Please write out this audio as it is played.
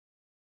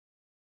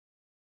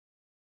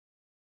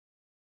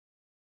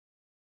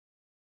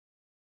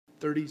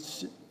30,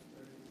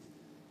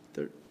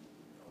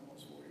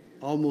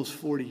 almost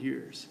 40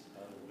 years.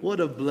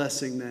 What a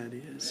blessing that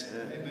is.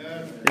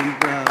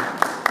 Amen.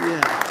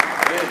 And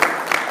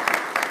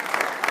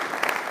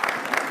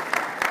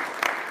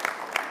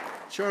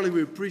Charlie,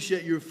 we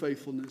appreciate your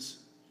faithfulness.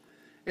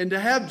 And to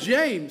have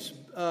James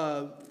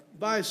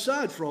by his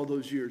side for all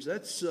those years,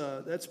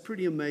 that's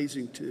pretty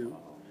amazing too.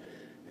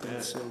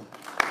 And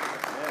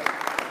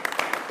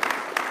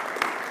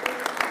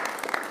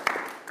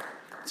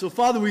so,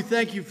 Father, we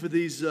thank you for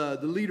these the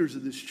leaders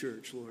of this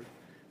church, Lord.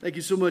 Thank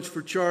you so much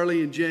for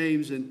Charlie and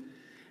James and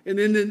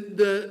then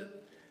the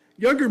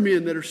younger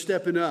men that are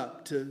stepping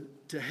up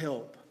to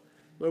help.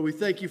 Lord, we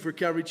thank you for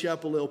Calvary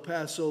Chapel El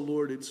Paso,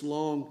 Lord, its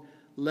long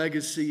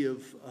legacy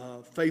of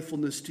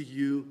faithfulness to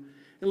you.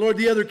 And Lord,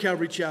 the other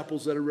Calvary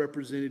Chapels that are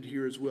represented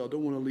here as well.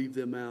 Don't want to leave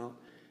them out.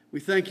 We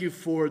thank you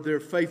for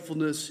their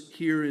faithfulness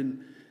here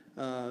in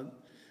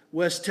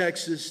West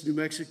Texas, New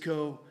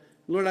Mexico.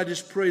 Lord, I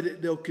just pray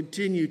that they'll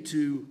continue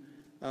to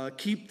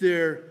keep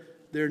their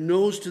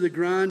nose to the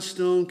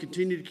grindstone,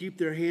 continue to keep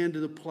their hand to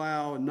the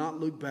plow and not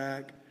look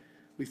back.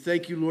 We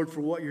thank you, Lord,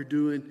 for what you're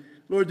doing.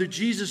 Lord, the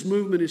Jesus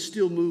movement is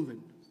still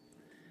moving.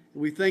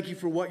 And we thank you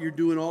for what you're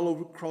doing all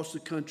over across the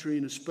country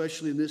and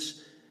especially in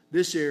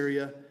this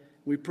area.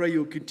 We pray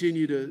you'll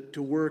continue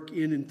to work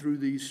in and through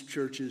these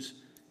churches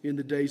in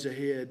the days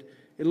ahead.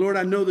 And Lord,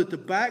 I know that the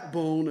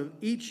backbone of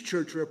each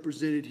church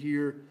represented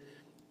here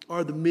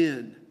are the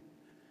men.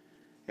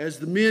 As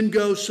the men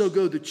go, so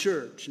go the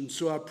church. And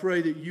so I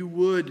pray that you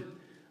would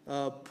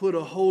put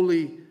a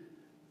holy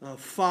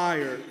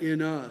fire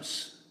in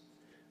us,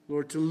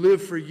 Lord, to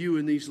live for you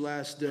in these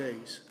last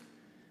days.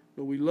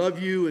 But we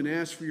love you and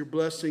ask for your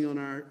blessing on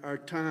our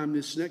time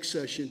this next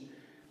session.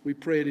 We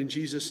pray it in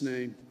Jesus'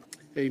 name.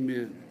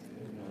 Amen.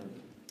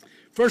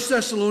 1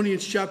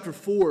 Thessalonians chapter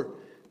 4,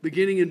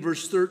 beginning in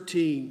verse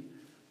 13,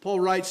 Paul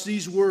writes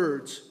these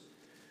words,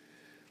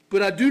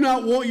 "But I do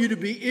not want you to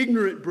be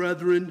ignorant,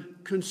 brethren,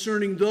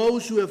 concerning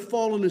those who have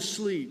fallen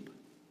asleep,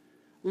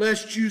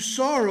 lest you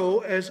sorrow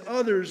as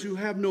others who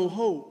have no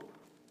hope.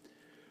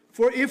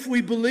 For if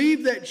we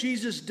believe that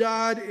Jesus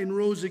died and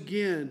rose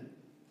again,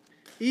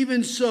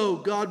 even so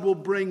God will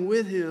bring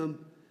with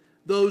him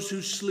those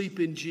who sleep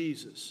in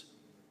Jesus.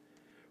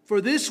 For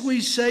this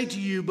we say to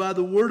you by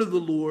the word of the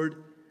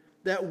Lord,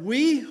 that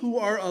we who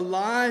are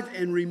alive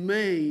and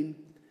remain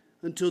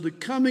until the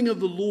coming of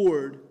the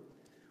Lord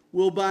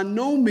will by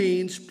no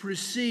means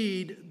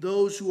precede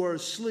those who are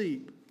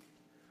asleep.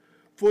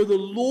 For the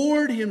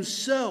Lord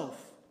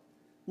himself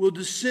will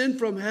descend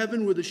from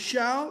heaven with a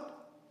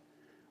shout,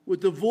 with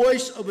the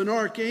voice of an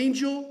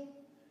archangel,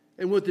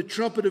 and with the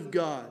trumpet of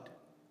God.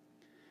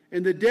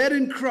 And the dead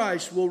in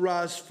Christ will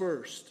rise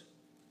first.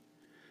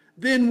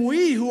 Then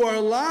we who are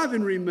alive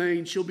and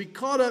remain shall be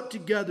caught up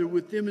together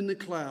with them in the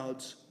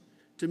clouds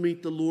to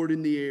meet the Lord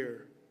in the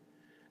air.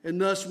 And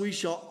thus we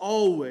shall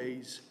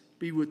always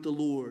be with the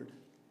Lord.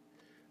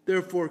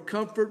 Therefore,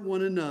 comfort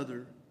one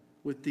another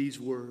with these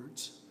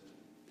words."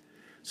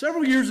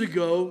 Several years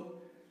ago,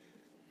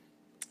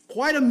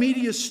 quite a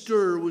media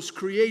stir was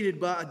created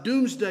by a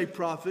doomsday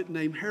prophet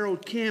named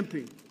Harold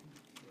Camping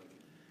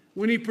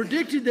when he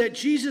predicted that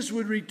Jesus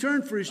would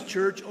return for his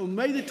church on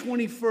May the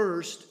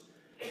 21st,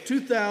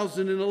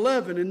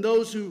 2011, and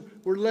those who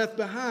were left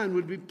behind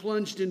would be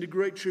plunged into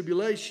great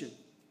tribulation.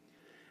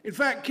 In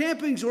fact,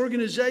 Camping's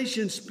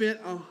organization spent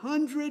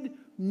 $100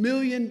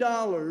 million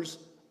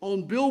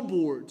on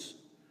billboards,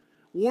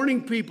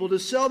 warning people to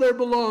sell their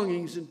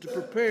belongings and to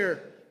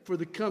prepare for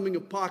the coming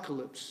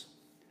apocalypse.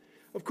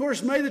 Of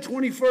course, May the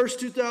 21st,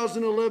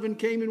 2011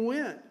 came and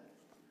went.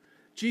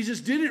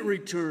 Jesus didn't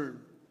return,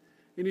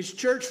 and his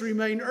church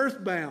remained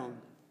earthbound.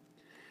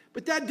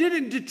 But that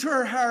didn't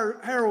deter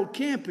Harold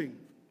Camping.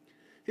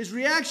 His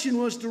reaction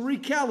was to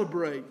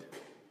recalibrate.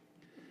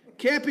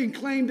 Camping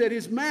claimed that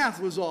his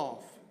math was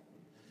off.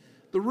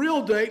 The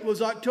real date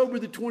was October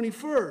the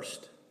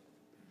 21st.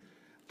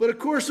 But of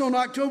course, on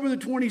October the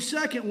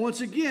 22nd,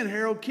 once again,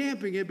 Harold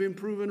Camping had been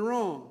proven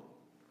wrong.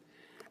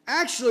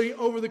 Actually,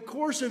 over the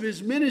course of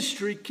his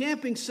ministry,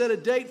 Camping set a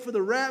date for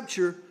the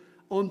rapture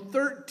on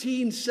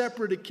 13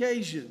 separate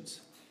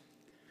occasions.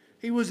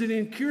 He was an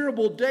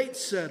incurable date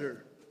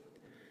setter.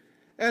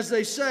 As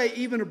they say,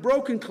 even a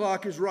broken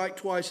clock is right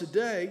twice a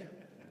day.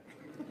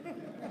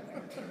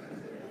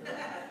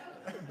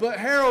 But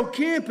Harold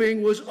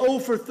Camping was 0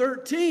 for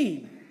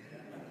 13.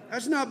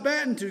 That's not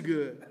batting too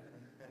good.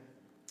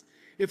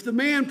 If the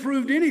man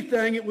proved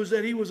anything, it was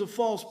that he was a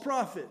false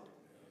prophet.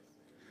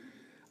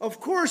 Of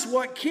course,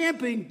 what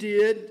Camping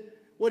did,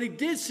 what he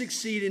did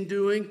succeed in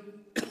doing,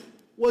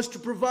 was to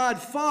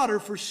provide fodder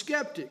for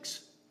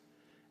skeptics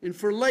and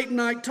for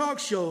late-night talk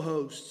show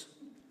hosts.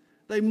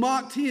 They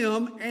mocked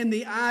him and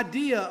the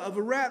idea of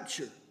a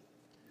rapture.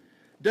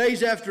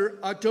 Days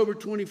after October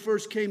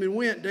 21st came and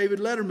went, David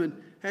Letterman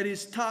had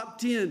his top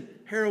 10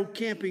 Harold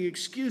Camping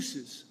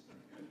excuses.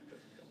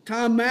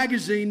 Time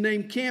magazine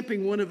named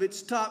Camping one of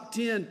its top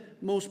 10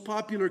 most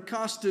popular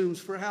costumes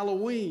for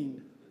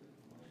Halloween.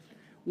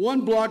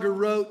 One blogger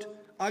wrote,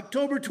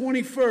 "October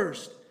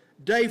 21st,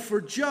 day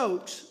for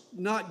jokes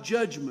not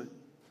judgment.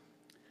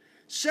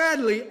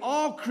 Sadly,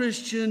 all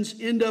Christians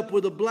end up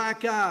with a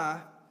black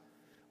eye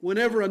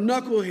whenever a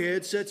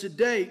knucklehead sets a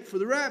date for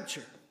the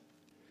rapture.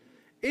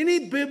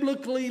 Any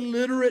biblically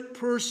literate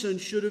person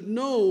should have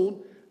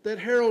known that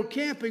Harold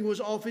Camping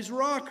was off his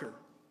rocker.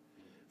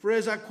 For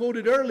as I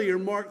quoted earlier,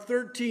 Mark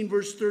 13,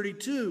 verse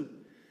 32,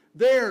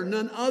 there,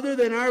 none other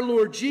than our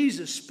Lord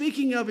Jesus,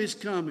 speaking of his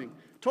coming,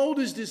 told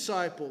his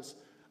disciples,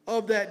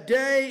 of that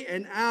day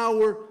and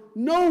hour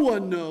no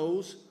one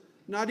knows,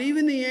 not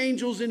even the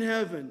angels in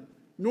heaven,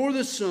 nor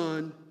the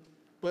Son,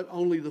 but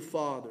only the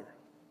Father.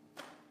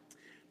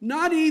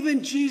 Not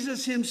even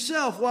Jesus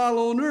himself, while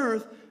on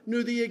earth,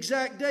 knew the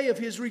exact day of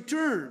his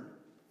return.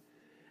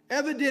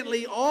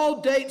 Evidently,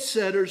 all date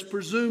setters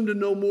presume to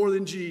know more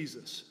than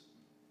Jesus.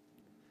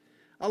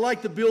 I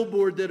like the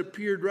billboard that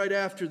appeared right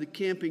after the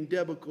Camping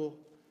debacle.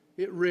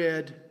 It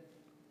read,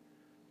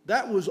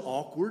 "That was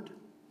awkward."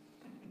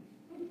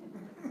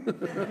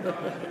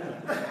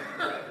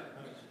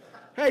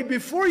 Hey,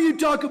 before you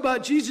talk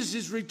about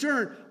Jesus'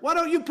 return, why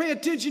don't you pay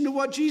attention to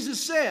what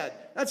Jesus said?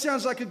 That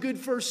sounds like a good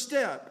first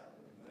step.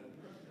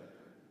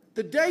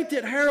 The date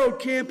that Harold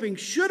Camping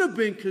should have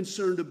been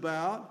concerned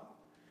about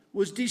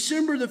was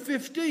December the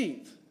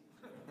 15th,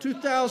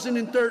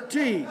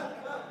 2013.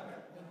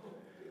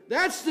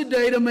 That's the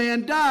date a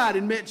man died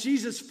and met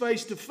Jesus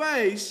face to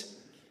face,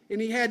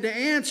 and he had to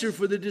answer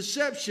for the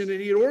deception that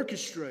he had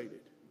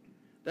orchestrated.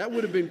 That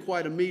would have been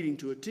quite a meeting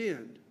to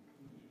attend.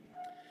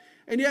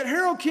 And yet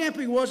Harold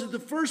Camping wasn't the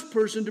first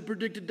person to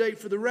predict a date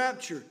for the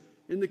rapture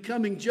and the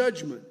coming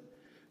judgment.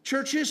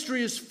 Church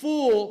history is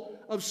full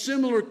of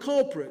similar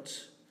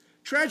culprits.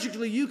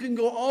 Tragically, you can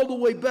go all the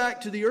way back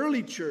to the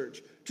early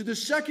church, to the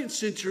 2nd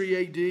century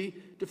AD,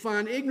 to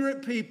find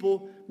ignorant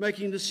people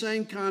making the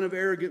same kind of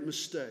arrogant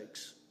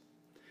mistakes.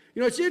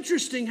 You know, it's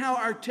interesting how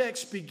our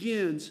text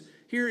begins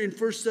here in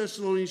 1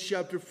 Thessalonians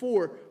chapter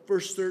 4,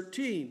 verse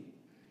 13.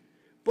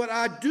 But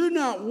I do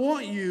not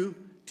want you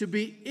to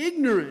be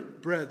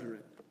ignorant, brethren.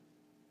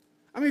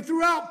 I mean,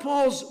 throughout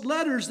Paul's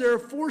letters, there are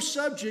 4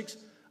 subjects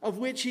of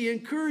which he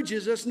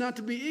encourages us not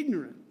to be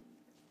ignorant.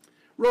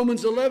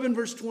 Romans 11,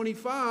 verse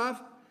 25,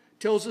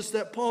 tells us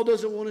that Paul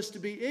doesn't want us to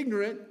be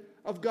ignorant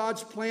of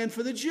God's plan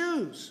for the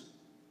Jews.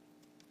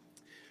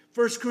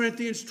 1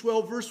 Corinthians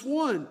 12, verse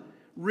 1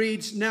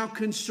 reads, now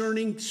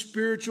concerning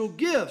spiritual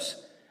gifts,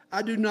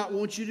 I do not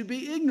want you to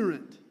be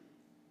ignorant.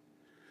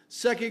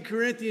 2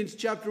 Corinthians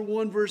chapter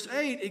 1, verse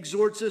 8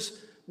 exhorts us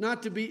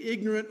not to be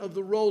ignorant of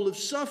the role of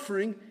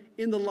suffering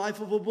in the life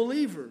of a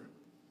believer.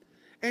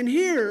 And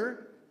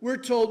here, we're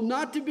told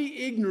not to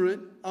be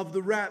ignorant of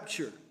the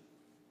rapture.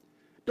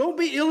 Don't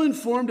be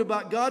ill-informed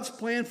about God's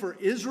plan for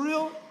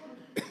Israel,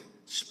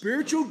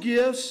 spiritual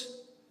gifts,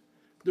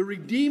 the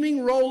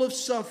redeeming role of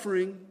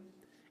suffering,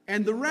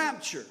 and the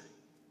rapture.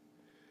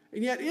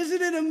 And yet,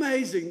 isn't it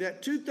amazing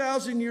that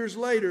 2,000 years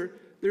later,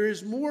 there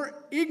is more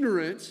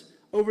ignorance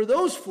over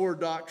those 4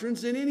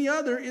 doctrines than any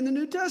other in the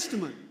New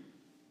Testament?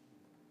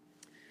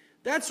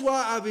 That's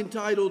why I've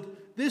entitled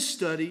this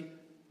study,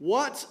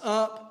 What's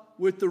Up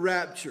with the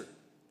Rapture?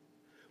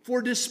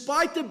 For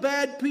despite the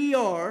bad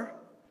PR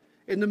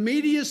and the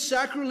media's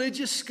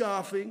sacrilegious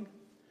scoffing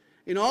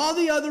and all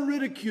the other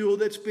ridicule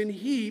that's been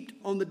heaped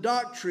on the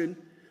doctrine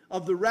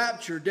of the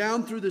rapture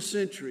down through the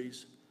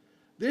centuries,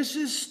 this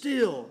is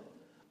still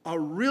a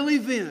real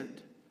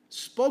event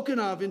spoken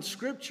of in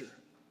Scripture.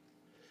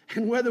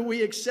 And whether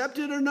we accept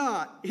it or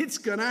not, it's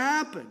going to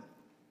happen.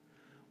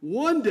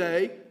 One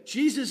day,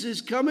 Jesus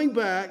is coming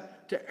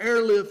back to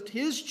airlift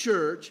his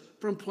church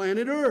from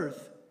planet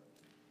Earth.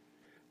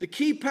 The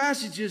key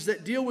passages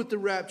that deal with the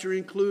rapture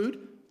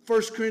include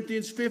 1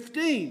 Corinthians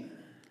 15,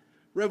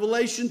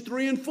 Revelation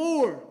 3 and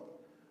 4,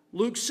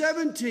 Luke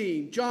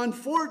 17, John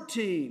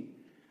 14,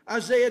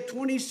 Isaiah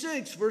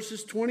 26,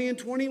 verses 20 and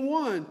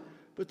 21.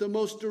 But the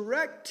most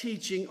direct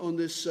teaching on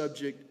this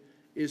subject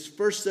is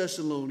 1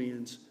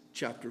 Thessalonians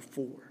chapter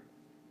 4.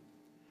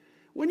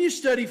 When you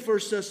study 1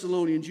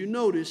 Thessalonians, you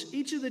notice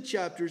each of the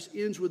chapters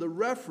ends with a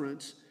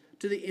reference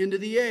to the end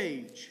of the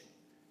age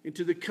and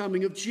to the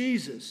coming of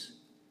Jesus.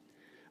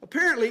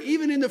 Apparently,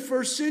 even in the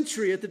first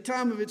century, at the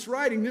time of its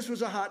writing, this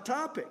was a hot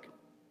topic.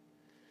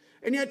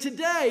 And yet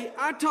today,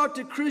 I talk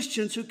to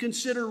Christians who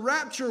consider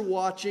rapture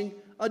watching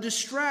a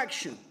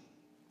distraction.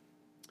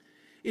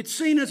 It's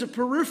seen as a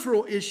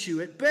peripheral issue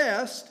at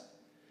best,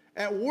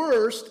 at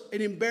worst,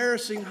 an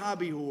embarrassing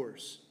hobby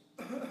horse.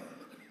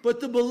 But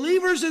the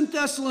believers in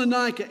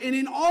Thessalonica and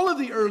in all of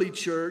the early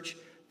church,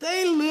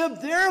 they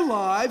lived their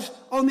lives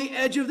on the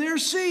edge of their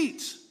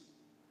seats.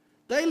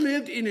 They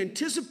lived in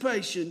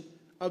anticipation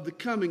of the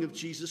coming of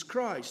Jesus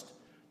Christ.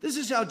 This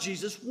is how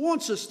Jesus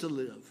wants us to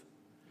live.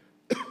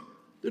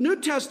 The New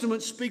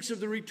Testament speaks of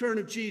the return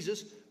of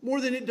Jesus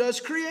more than it does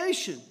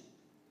creation,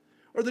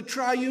 or the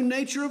triune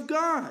nature of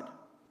God,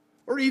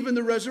 or even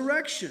the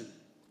resurrection.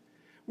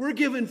 We're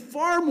given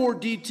far more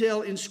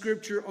detail in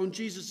Scripture on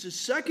Jesus'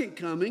 second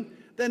coming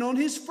than on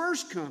his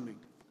first coming.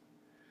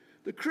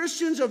 The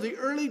Christians of the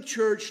early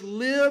church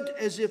lived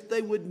as if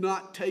they would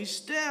not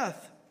taste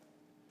death.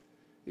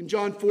 In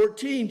John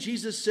 14,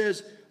 Jesus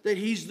says, that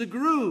he's the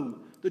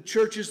groom, the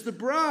church is the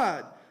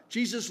bride.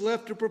 Jesus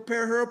left to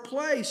prepare her a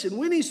place, and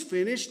when he's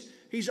finished,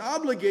 he's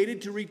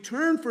obligated to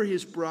return for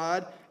his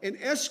bride and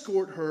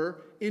escort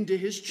her into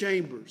his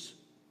chambers.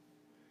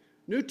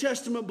 New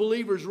Testament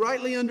believers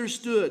rightly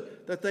understood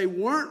that they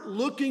weren't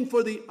looking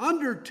for the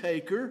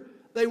undertaker,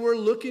 they were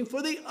looking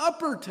for the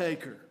upper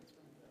taker.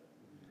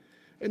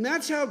 And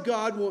that's how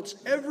God wants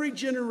every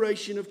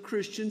generation of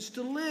Christians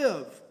to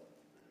live,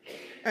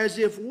 as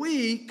if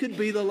we could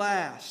be the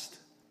last.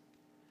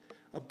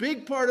 A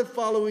big part of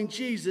following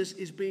Jesus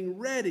is being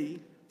ready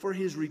for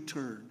his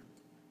return.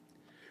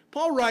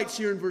 Paul writes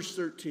here in verse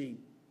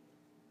 13,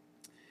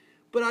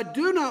 "But I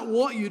do not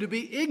want you to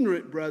be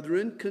ignorant,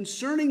 brethren,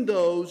 concerning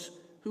those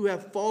who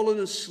have fallen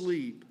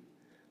asleep,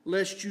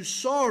 lest you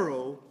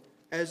sorrow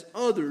as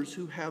others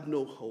who have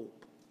no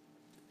hope."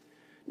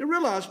 Now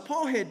realize,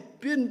 Paul had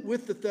been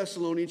with the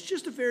Thessalonians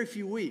just a very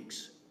few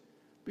weeks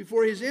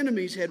before his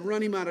enemies had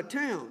run him out of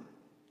town.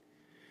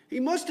 He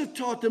must have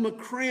taught them a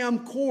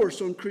cram course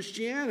on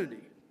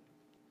Christianity.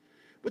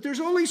 But there's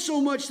only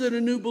so much that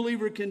a new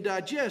believer can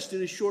digest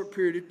in a short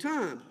period of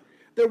time.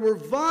 There were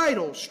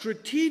vital,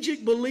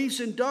 strategic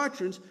beliefs and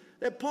doctrines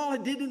that Paul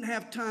didn't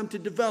have time to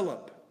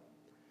develop.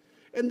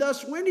 And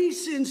thus, when he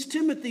sends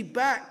Timothy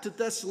back to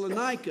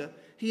Thessalonica,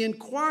 he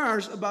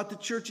inquires about the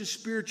church's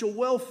spiritual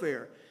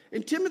welfare.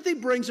 And Timothy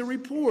brings a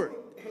report.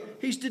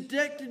 He's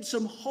detected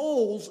some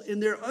holes in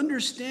their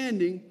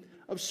understanding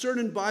of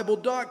certain Bible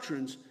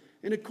doctrines.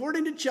 And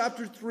according to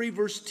chapter 3,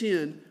 verse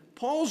 10,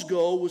 Paul's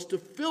goal was to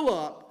fill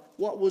up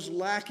what was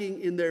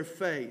lacking in their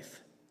faith.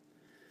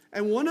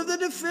 And one of the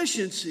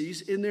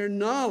deficiencies in their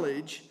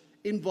knowledge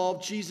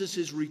involved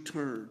Jesus'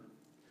 return.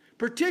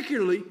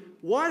 Particularly,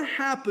 what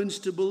happens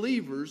to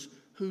believers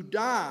who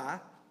die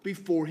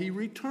before he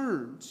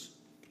returns?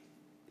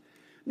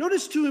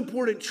 Notice two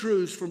important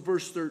truths from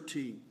verse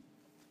 13.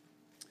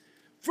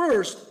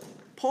 First,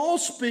 Paul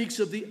speaks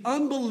of the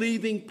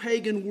unbelieving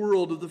pagan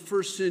world of the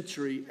first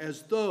century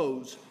as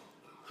those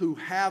who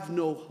have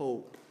no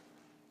hope.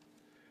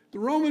 The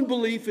Roman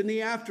belief in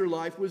the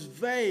afterlife was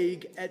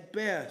vague at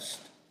best.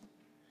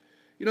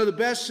 You know, the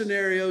best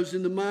scenarios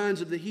in the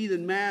minds of the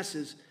heathen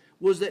masses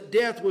was that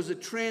death was a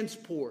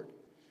transport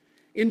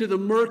into the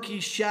murky,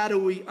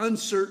 shadowy,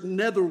 uncertain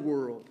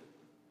netherworld.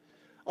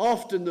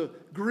 Often the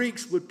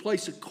Greeks would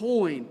place a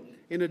coin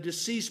in a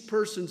deceased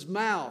person's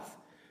mouth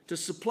to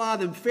supply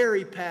them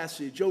ferry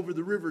passage over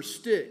the river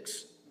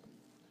Styx.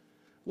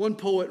 One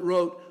poet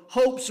wrote,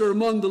 "Hopes are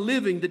among the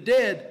living, the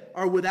dead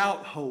are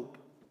without hope."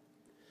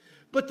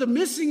 But the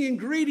missing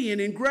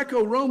ingredient in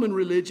Greco-Roman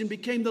religion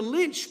became the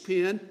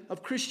linchpin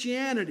of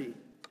Christianity.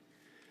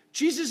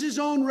 Jesus'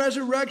 own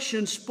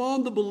resurrection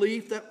spawned the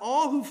belief that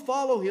all who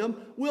follow him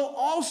will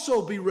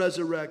also be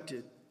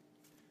resurrected.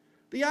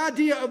 The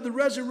idea of the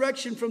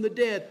resurrection from the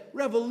dead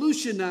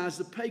revolutionized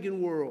the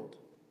pagan world.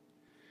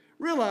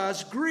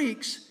 Realize,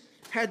 Greeks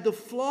had the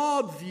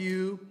flawed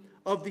view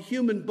of the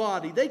human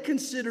body. They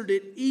considered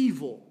it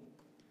evil,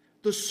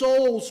 the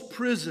soul's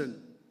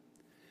prison.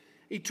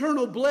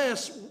 Eternal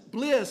bliss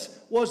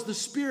was the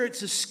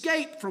spirit's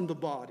escape from the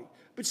body.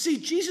 But see,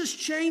 Jesus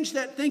changed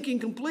that thinking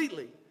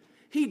completely.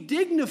 He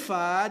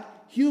dignified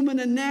human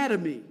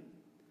anatomy.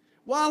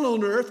 While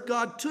on earth,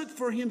 God took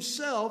for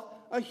himself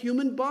a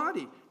human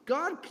body.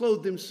 God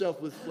clothed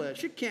himself with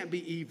flesh. It can't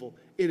be evil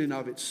in and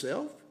of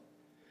itself.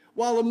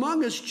 While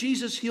among us,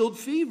 Jesus healed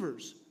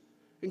fevers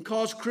and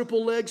caused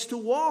crippled legs to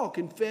walk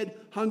and fed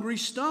hungry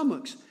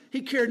stomachs.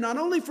 He cared not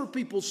only for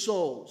people's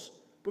souls,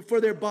 but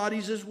for their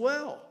bodies as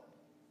well.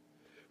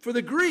 For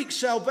the Greeks,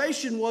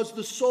 salvation was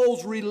the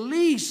soul's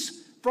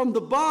release from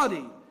the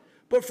body.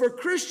 But for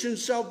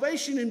Christians,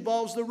 salvation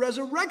involves the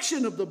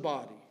resurrection of the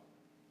body.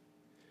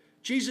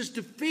 Jesus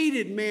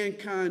defeated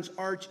mankind's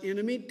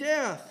archenemy,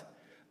 death.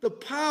 The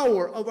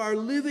power of our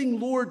living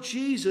Lord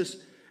Jesus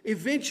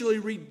eventually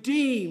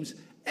redeems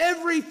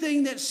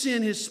everything that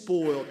sin has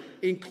spoiled,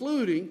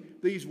 including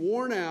these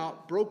worn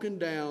out, broken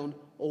down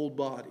old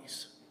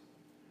bodies.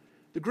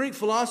 The Greek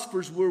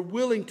philosophers were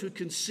willing to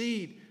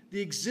concede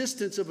the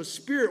existence of a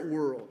spirit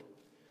world,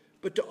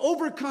 but to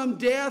overcome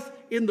death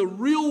in the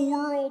real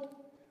world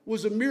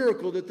was a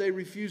miracle that they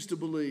refused to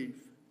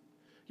believe.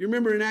 You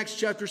remember in Acts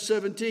chapter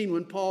 17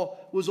 when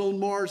Paul was on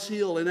Mars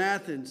Hill in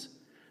Athens,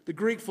 the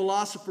Greek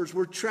philosophers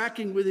were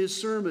tracking with his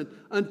sermon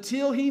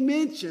until he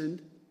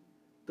mentioned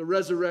the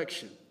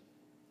resurrection.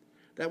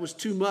 That was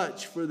too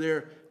much for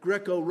their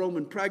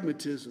Greco-Roman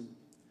pragmatism.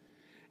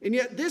 And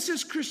yet this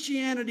is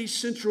Christianity's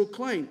central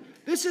claim.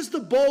 This is the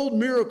bold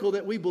miracle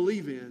that we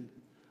believe in,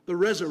 the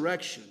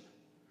resurrection.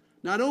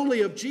 Not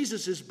only of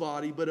Jesus'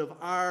 body, but of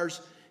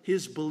ours,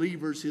 his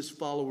believers, his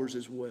followers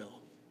as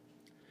well.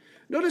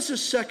 Notice a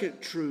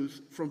second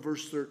truth from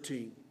verse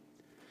 13.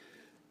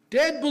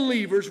 Dead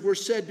believers were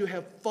said to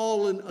have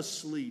fallen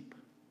asleep.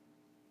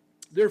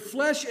 Their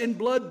flesh and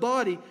blood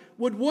body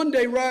would one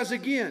day rise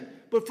again,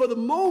 but for the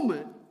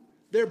moment,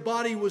 their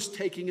body was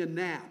taking a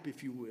nap,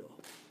 if you will.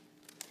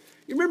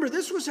 You remember,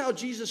 this was how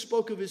Jesus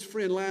spoke of his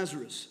friend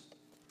Lazarus.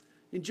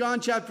 In John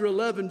chapter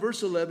 11,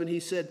 verse 11, he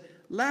said,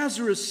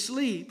 "Lazarus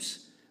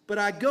sleeps, but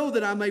I go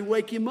that I may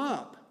wake him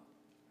up.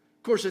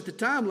 Of course, at the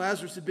time,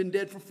 Lazarus had been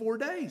dead for 4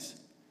 days.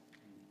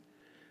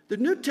 The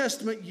New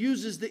Testament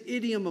uses the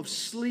idiom of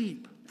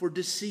sleep for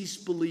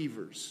deceased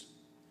believers.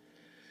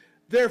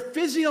 Their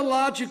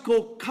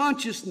physiological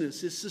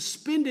consciousness is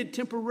suspended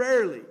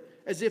temporarily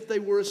as if they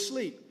were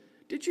asleep.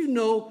 Did you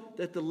know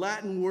that the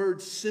Latin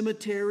word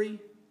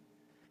cemetery,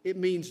 it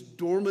means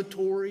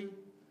dormitory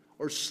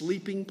or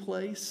sleeping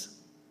place?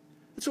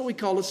 That's what we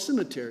call a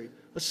cemetery,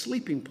 a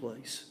sleeping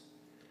place.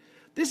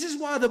 This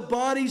is why the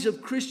bodies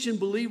of Christian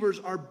believers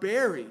are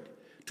buried,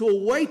 to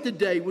await the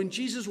day when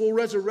Jesus will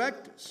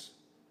resurrect us.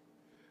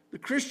 The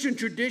Christian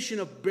tradition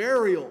of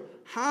burial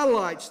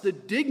highlights the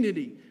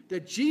dignity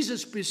that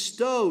Jesus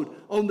bestowed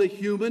on the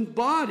human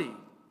body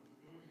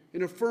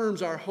and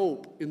affirms our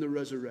hope in the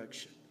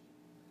resurrection.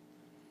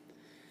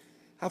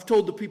 I've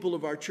told the people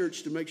of our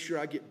church to make sure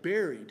I get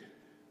buried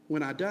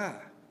when I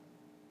die.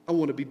 I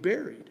want to be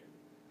buried.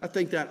 I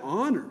think that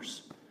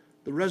honors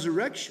the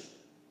resurrection.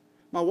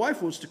 My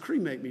wife wants to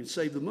cremate me and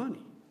save the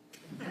money.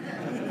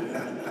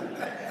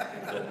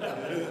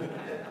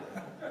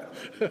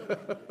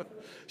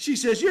 She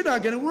says, you're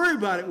not going to worry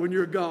about it when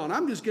you're gone.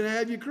 I'm just going to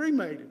have you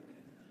cremated.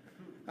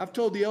 I've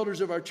told the elders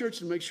of our church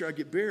to make sure I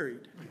get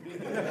buried.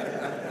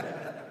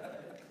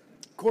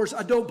 Of course,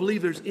 I don't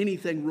believe there's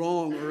anything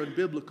wrong or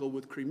unbiblical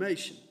with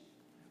cremation.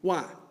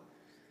 Why?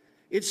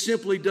 It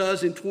simply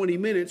does in 20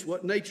 minutes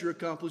what nature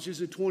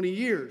accomplishes in 20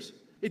 years.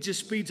 It just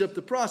speeds up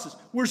the process.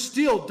 We're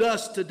still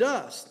dust to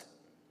dust.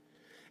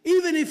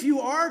 Even if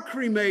you are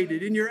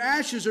cremated and your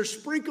ashes are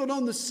sprinkled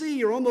on the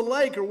sea or on the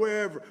lake or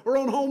wherever, or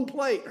on home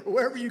plate or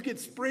wherever you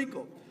get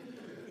sprinkled,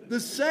 the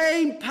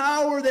same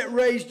power that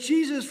raised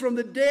Jesus from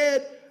the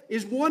dead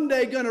is one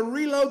day going to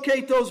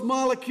relocate those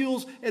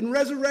molecules and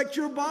resurrect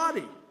your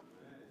body.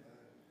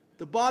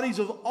 The bodies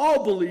of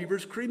all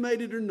believers,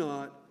 cremated or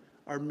not,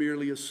 are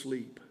merely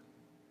asleep.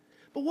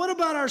 But what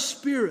about our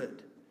spirit?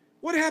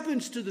 What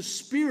happens to the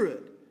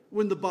spirit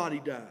when the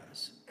body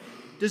dies?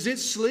 Does it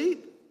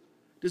sleep?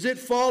 Does it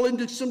fall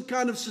into some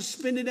kind of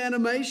suspended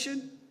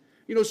animation?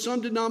 You know,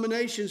 some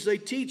denominations, they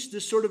teach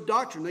this sort of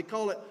doctrine. They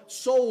call it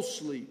soul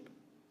sleep.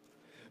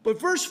 But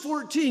verse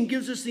 14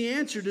 gives us the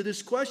answer to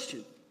this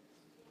question.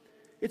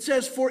 It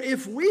says, for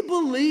if we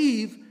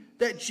believe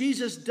that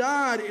Jesus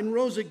died and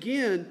rose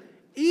again,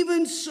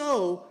 even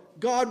so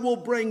God will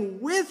bring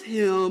with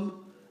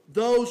him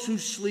those who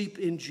sleep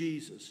in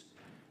Jesus.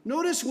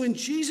 Notice when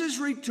Jesus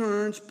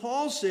returns,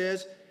 Paul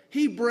says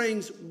he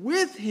brings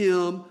with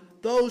him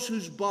those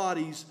whose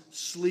bodies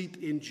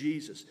sleep in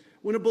Jesus.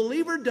 When a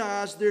believer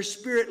dies, their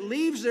spirit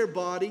leaves their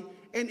body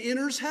and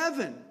enters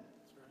heaven.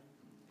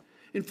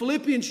 In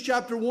Philippians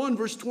chapter 1,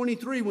 verse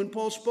 23, when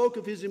Paul spoke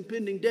of his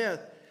impending death,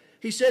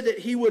 he said that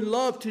he would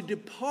love to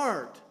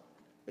depart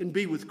and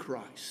be with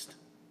Christ.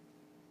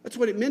 That's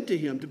what it meant to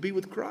him, to be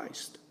with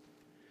Christ.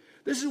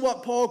 This is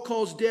what Paul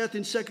calls death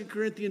in 2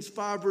 Corinthians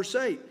 5, verse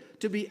 8,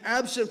 to be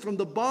absent from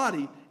the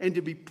body and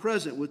to be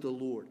present with the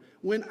Lord.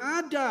 When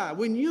I die,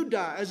 when you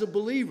die as a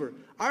believer,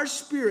 our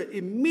spirit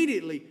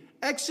immediately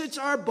exits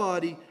our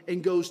body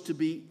and goes to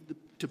be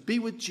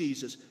with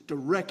Jesus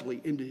directly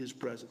into his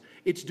presence.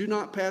 It's do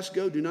not pass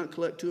go, do not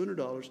collect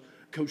 $200,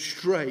 go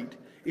straight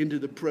into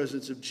the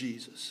presence of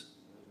Jesus.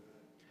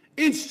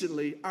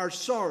 Instantly, our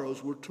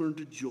sorrows were turned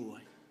to joy.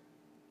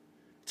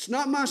 It's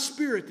not my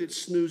spirit that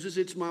snoozes,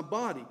 it's my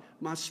body.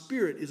 My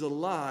spirit is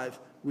alive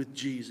with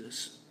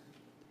Jesus.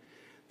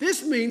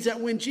 This means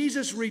that when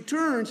Jesus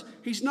returns,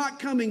 he's not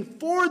coming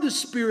for the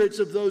spirits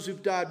of those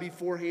who've died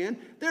beforehand.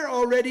 They're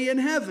already in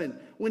heaven.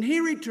 When he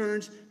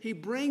returns, he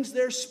brings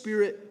their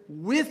spirit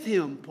with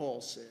him,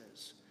 Paul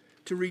says,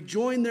 to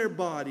rejoin their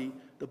body,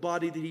 the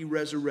body that he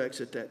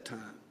resurrects at that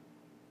time.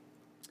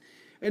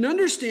 And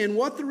understand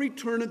what the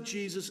return of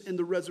Jesus and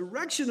the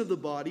resurrection of the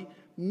body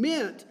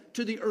meant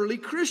to the early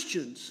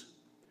Christians.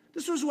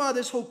 This was why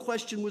this whole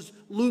question was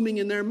looming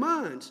in their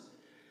minds.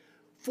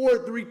 For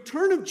the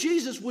return of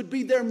Jesus would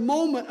be their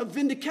moment of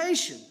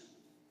vindication.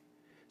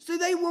 See,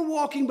 they were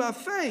walking by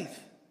faith.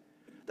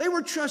 They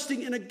were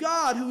trusting in a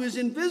God who is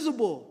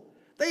invisible.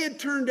 They had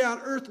turned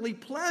down earthly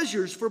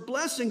pleasures for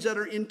blessings that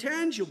are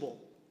intangible.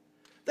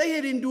 They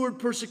had endured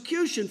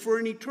persecution for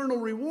an eternal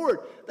reward.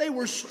 They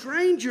were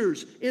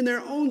strangers in their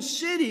own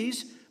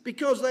cities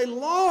because they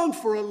longed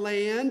for a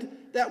land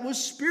that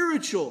was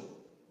spiritual.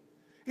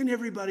 And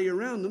everybody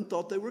around them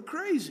thought they were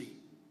crazy.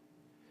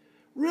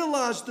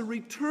 Realized the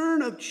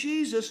return of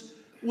Jesus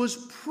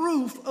was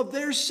proof of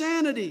their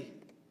sanity.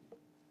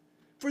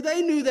 For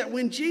they knew that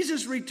when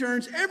Jesus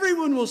returns,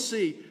 everyone will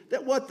see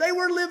that what they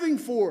were living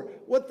for,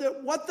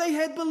 what they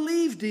had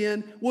believed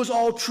in, was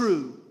all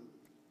true.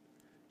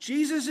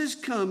 Jesus'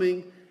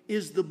 coming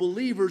is the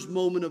believer's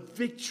moment of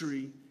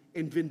victory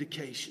and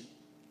vindication.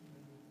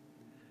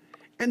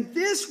 And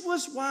this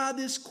was why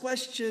this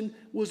question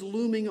was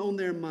looming on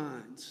their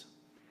minds.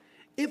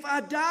 If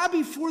I die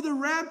before the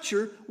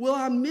rapture, will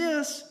I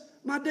miss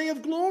my day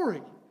of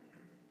glory?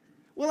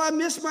 Will I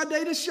miss my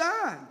day to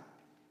shine?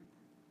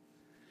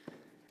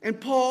 And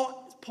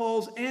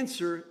Paul's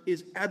answer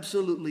is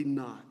absolutely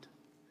not.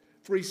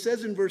 For he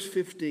says in verse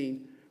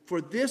 15,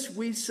 "For this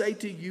we say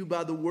to you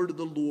by the word of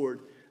the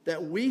Lord,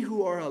 that we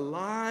who are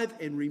alive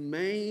and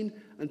remain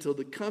until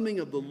the coming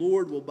of the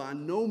Lord will by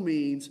no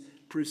means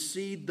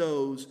precede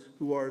those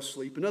who are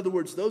asleep." In other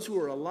words, those who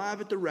are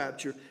alive at the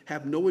rapture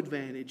have no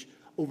advantage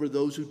over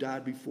those who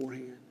died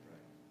beforehand.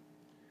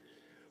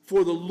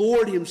 "For the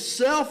Lord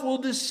himself will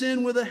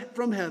descend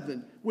from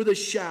heaven with a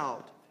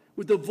shout,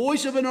 with the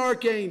voice of an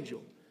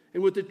archangel,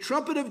 and with the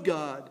trumpet of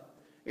God,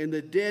 and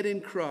the dead in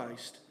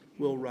Christ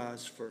will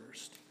rise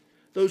first."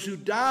 Those who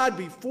died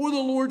before the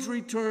Lord's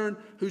return,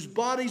 whose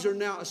bodies are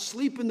now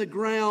asleep in the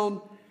ground,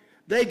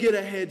 they get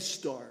a head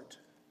start.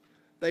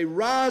 They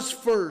rise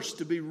first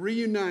to be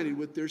reunited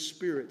with their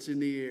spirits in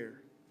the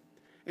air.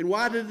 And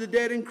why did the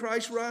dead in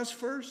Christ rise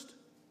first?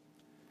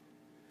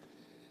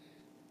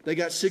 They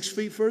got 6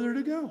 feet further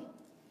to go.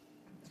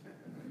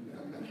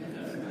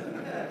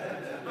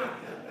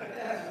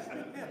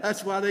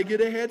 That's why they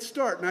get a head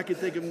start, and I can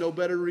think of no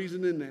better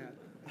reason than that.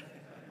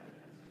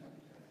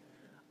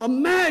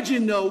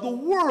 Imagine, though, the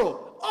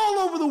world, all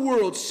over the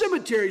world,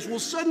 cemeteries will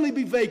suddenly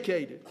be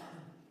vacated.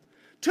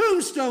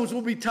 Tombstones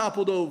will be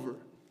toppled over.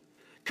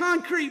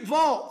 Concrete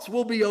vaults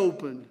will be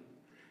opened.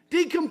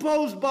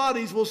 Decomposed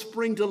bodies will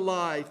spring to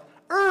life.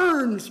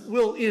 Urns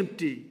will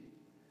empty.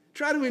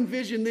 Try to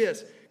envision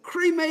this.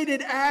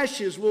 Cremated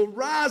ashes will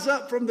rise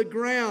up from the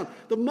ground.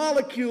 The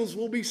molecules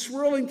will be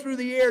swirling through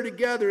the air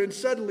together, and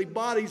suddenly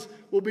bodies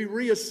will be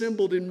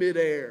reassembled in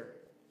midair.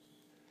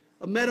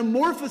 A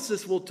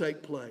metamorphosis will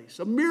take place,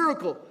 a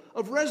miracle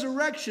of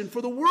resurrection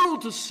for the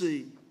world to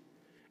see.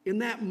 In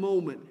that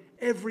moment,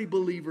 every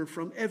believer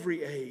from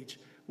every age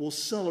will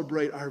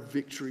celebrate our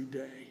victory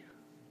day.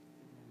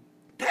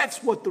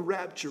 That's what the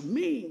rapture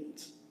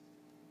means.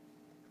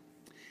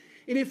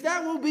 And if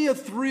that will be a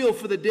thrill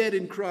for the dead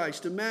in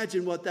Christ,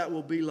 imagine what that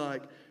will be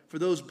like for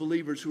those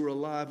believers who are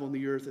alive on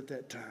the earth at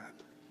that time.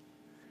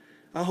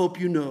 I hope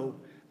you know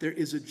there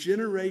is a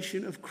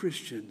generation of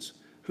Christians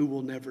who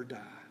will never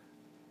die.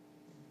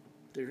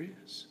 There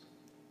is.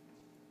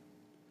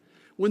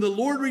 When the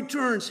Lord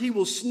returns, he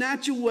will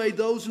snatch away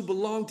those who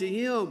belong to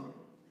him.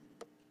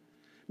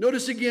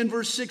 Notice again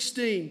verse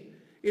 16.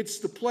 It's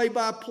the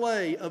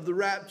play-by-play of the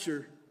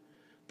rapture.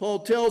 Paul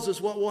tells us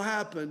what will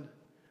happen.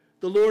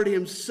 The Lord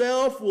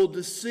himself will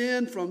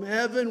descend from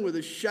heaven with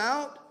a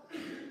shout,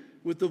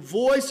 with the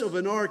voice of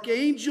an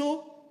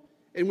archangel,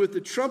 and with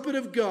the trumpet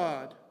of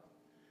God.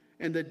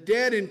 And the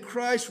dead in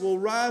Christ will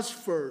rise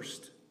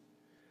first.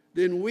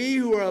 Then we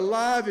who are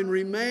alive and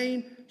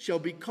remain shall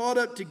be caught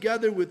up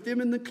together with them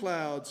in the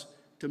clouds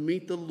to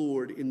meet the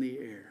Lord in the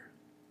air.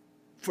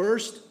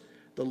 First,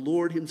 the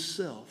Lord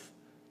himself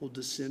will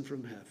descend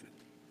from heaven.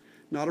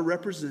 Not a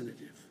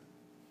representative,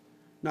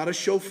 not a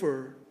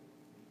chauffeur,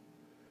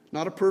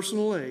 not a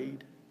personal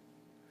aide.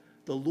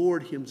 The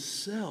Lord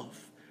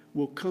himself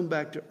will come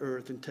back to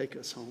earth and take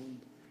us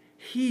home.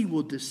 He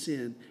will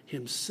descend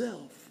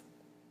himself.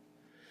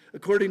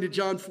 According to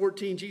John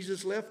 14,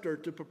 Jesus left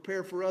earth to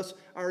prepare for us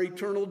our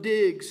eternal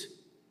digs.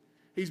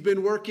 He's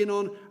been working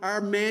on our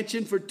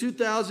mansion for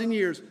 2,000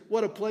 years.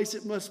 What a place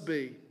it must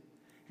be.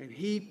 And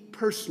he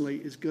personally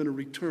is going to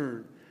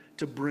return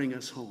to bring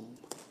us home.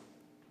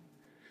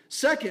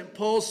 Second,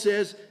 Paul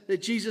says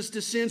that Jesus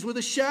descends with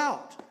a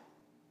shout.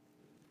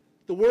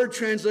 The word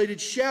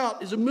translated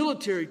shout is a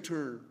military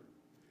term.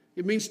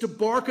 It means to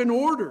bark an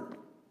order,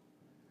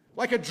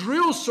 like a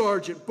drill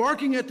sergeant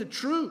barking at the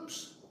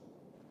troops.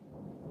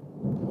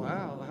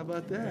 Wow, how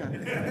about that?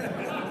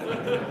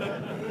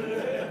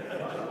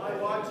 My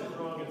watch is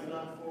wrong, it's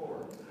not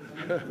forward.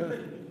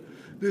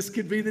 This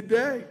could be the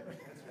day.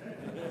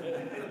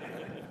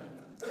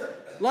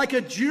 Like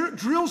a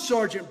drill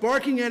sergeant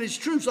barking at his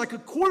troops, like a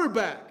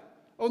quarterback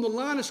on the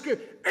line of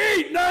scrimmage.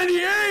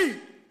 898,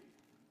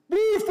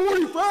 Blue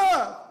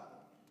 45,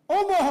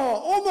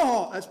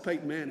 Omaha. That's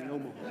Peyton Manning,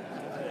 Omaha.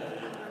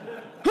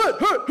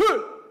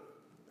 Hood.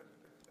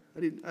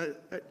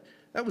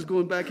 That was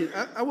going back in.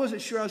 I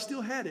wasn't sure I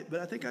still had it, but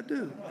I think I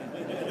do.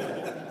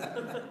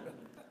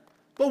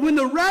 But when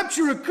the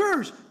rapture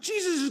occurs,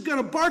 Jesus is going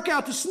to bark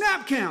out the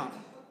snap count.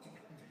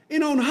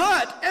 And on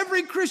Hut,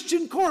 every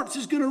Christian corpse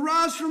is going to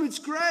rise from its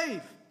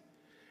grave.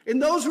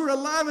 And those who are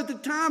alive at the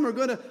time are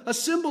going to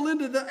assemble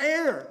into the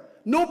air.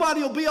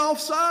 Nobody will be off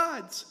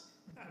sides.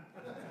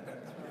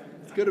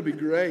 It's going to be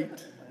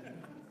great.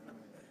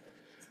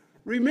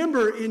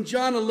 Remember in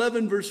John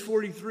 11, verse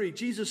 43,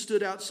 Jesus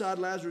stood outside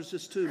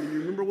Lazarus' tomb. And you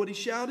remember what he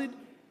shouted?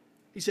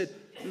 He said,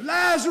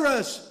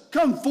 "Lazarus,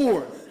 come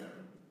forth."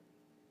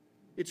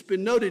 It's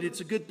been noted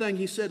it's a good thing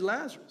he said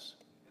Lazarus,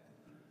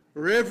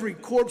 or every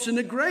corpse in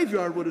the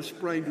graveyard would have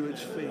sprang to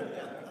its feet.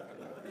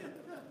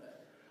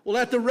 Well,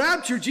 at the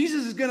rapture,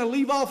 Jesus is going to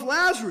leave off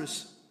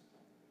Lazarus,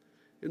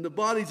 and the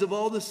bodies of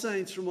all the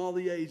saints from all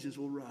the ages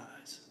will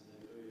rise.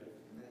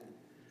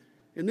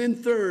 And then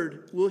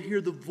third, we'll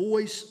hear the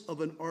voice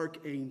of an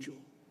archangel.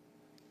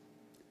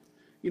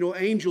 You know,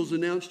 angels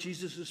announced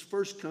Jesus'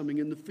 first coming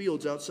in the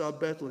fields outside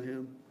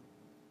Bethlehem.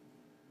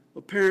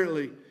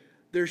 Apparently,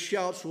 their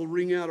shouts will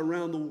ring out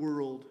around the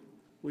world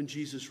when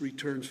Jesus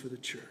returns for the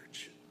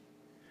church.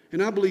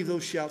 And I believe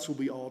those shouts will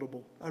be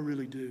audible. I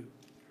really do.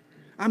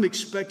 I'm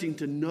expecting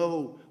to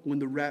know when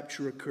the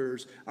rapture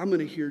occurs. I'm going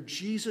to hear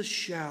Jesus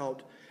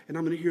shout, and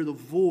I'm going to hear the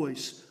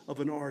voice of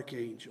an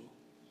archangel.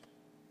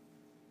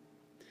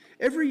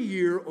 Every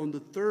year on the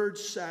third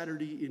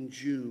Saturday in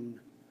June,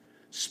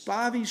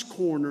 Spivey's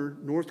Corner,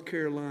 North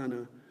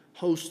Carolina,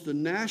 hosts the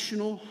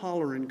National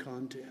Hollering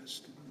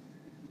Contest.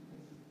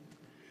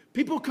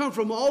 People come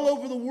from all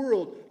over the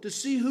world to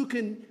see who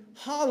can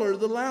holler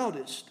the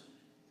loudest.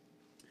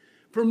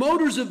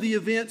 Promoters of the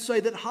event say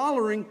that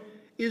hollering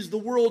is the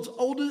world's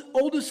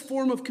oldest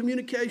form of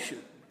communication.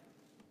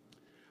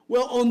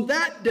 Well, on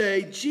that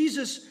day,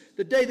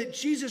 the day that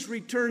Jesus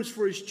returns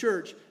for his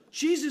church,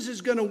 Jesus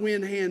is going to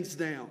win hands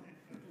down.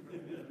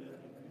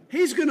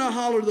 He's going to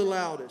holler the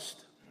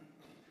loudest.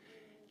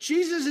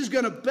 Jesus is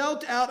going to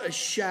belt out a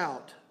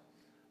shout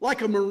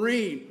like a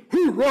Marine,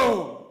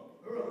 hoorah!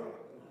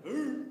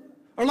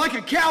 Or like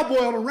a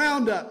cowboy on a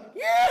roundup,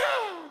 yeah!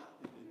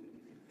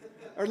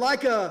 Or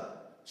like a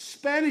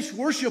Spanish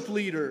worship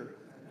leader,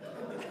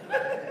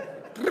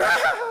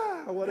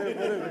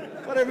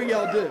 whatever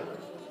y'all do.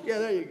 Yeah,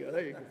 there you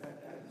go.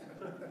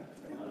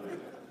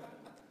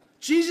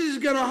 Jesus is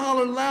going to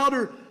holler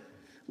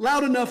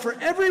loud enough for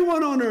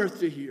everyone on earth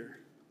to hear.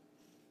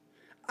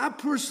 I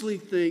personally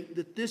think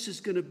that this is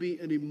going to be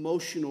an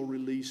emotional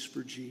release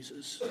for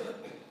Jesus.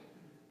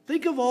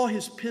 Think of all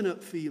his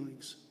pent-up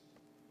feelings.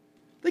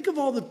 Think of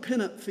all the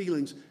pent-up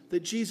feelings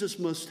that Jesus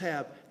must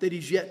have that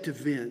he's yet to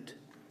vent.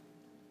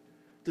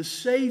 The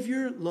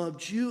Savior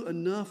loved you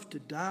enough to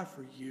die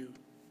for you,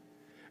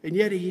 and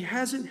yet he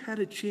hasn't had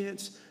a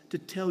chance to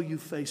tell you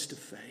face to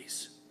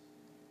face.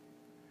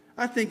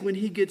 I think when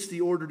he gets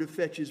the order to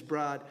fetch his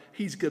bride,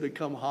 he's going to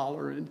come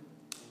hollering.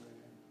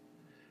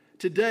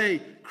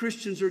 Today,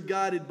 Christians are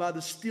guided by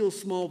the still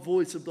small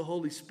voice of the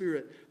Holy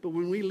Spirit. But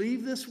when we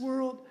leave this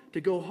world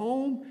to go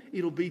home,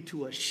 it'll be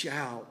to a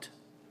shout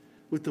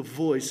with the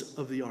voice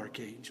of the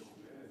archangel.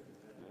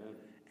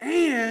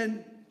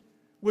 And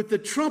with the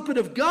trumpet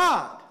of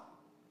God.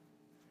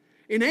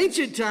 In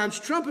ancient times,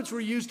 trumpets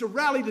were used to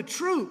rally the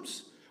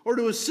troops or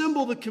to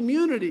assemble the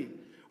community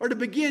or to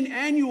begin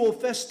annual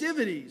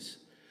festivities.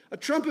 A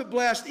trumpet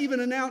blast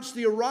even announced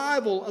the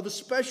arrival of a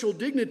special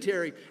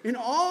dignitary. And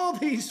all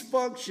these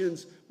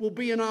functions will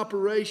be in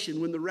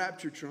operation when the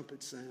rapture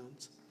trumpet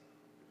sounds.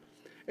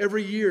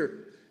 Every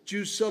year,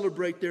 Jews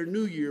celebrate their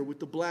new year with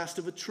the blast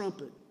of a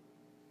trumpet.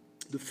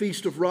 The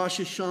feast of Rosh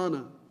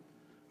Hashanah,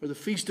 or the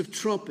Feast of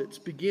Trumpets,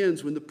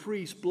 begins when the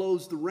priest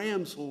blows the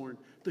ram's horn,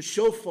 the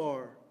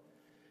shofar.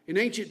 In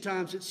ancient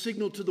times, it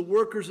signaled to the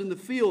workers in the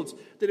fields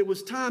that it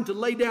was time to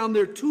lay down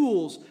their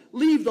tools,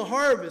 leave the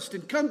harvest,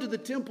 and come to the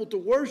temple to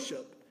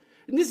worship.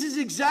 And this is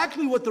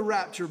exactly what the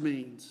rapture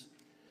means.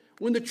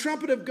 When the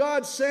trumpet of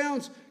God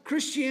sounds,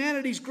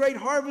 Christianity's great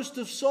harvest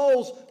of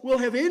souls will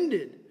have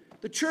ended.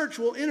 The church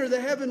will enter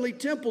the heavenly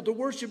temple to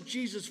worship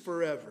Jesus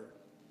forever.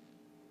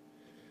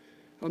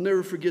 I'll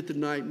never forget the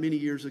night many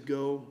years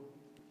ago.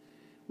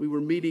 We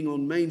were meeting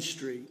on Main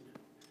Street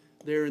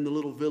there in the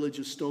little village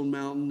of Stone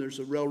Mountain. There's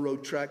a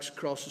railroad tracks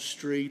across the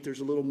street. There's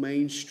a little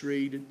main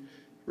street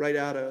right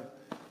out of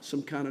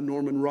some kind of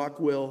Norman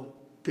Rockwell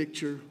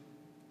picture.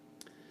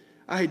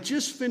 I had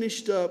just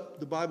finished up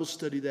the Bible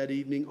study that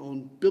evening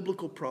on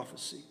biblical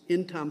prophecy,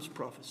 end times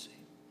prophecy.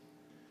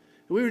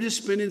 And we were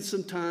just spending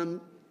some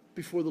time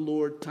before the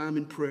Lord, time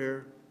in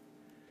prayer,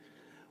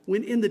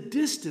 when in the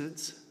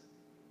distance,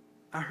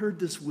 I heard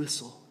this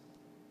whistle.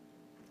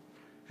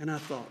 And I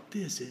thought,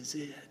 this is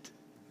it.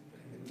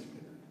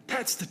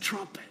 That's the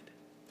trumpet.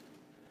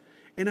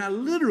 And I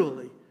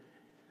literally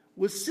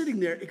was sitting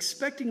there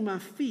expecting my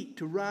feet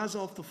to rise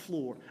off the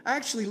floor. I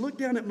actually looked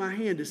down at my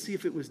hand to see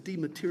if it was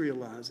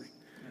dematerializing,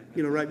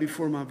 right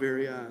before my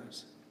very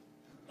eyes.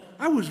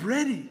 I was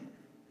ready.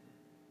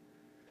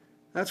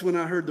 That's when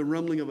I heard the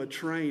rumbling of a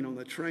train on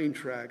the train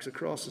tracks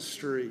across the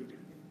street.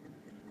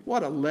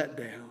 What a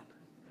letdown.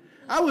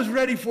 I was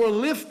ready for a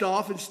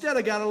liftoff. Instead,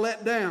 I got a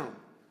letdown.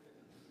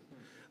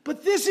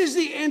 But this is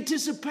the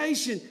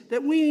anticipation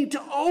that we need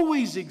to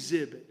always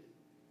exhibit.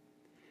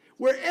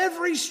 Where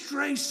every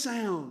stray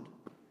sound,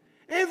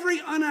 every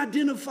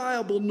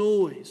unidentifiable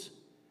noise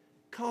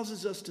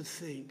causes us to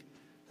think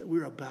that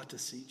we're about to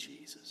see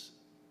Jesus.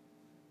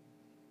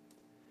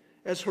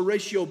 As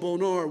Horatio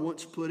Bonar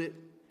once put it,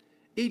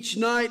 each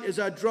night as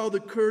I draw the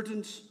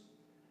curtains,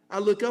 I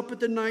look up at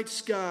the night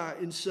sky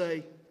and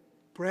say,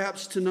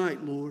 perhaps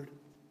tonight, Lord.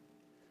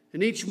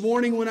 And each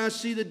morning when I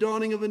see the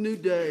dawning of a new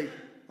day,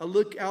 I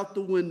look out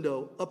the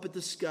window up at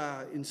the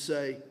sky and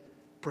say,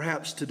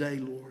 perhaps today,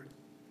 Lord.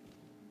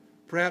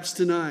 Perhaps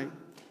tonight,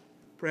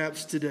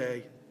 perhaps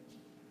today.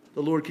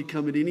 The Lord could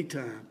come at any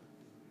time.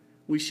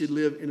 We should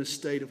live in a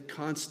state of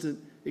constant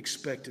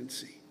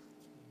expectancy.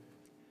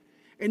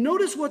 And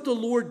notice what the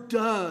Lord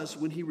does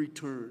when he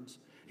returns.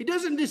 He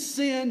doesn't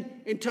descend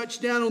and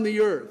touch down on the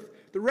earth.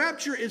 The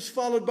rapture is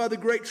followed by the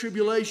Great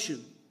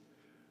Tribulation.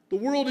 The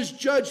world is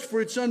judged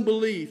for its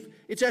unbelief.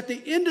 It's at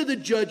the end of the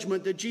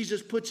judgment that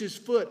Jesus puts his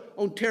foot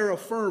on terra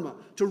firma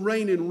to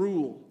reign and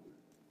rule.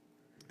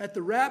 At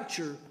the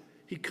rapture,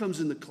 he comes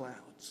in the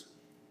clouds.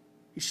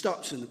 He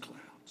stops in the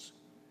clouds.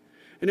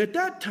 And at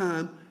that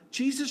time,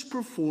 Jesus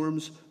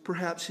performs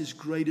perhaps his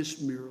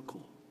greatest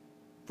miracle.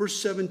 Verse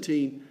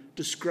 17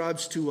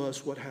 describes to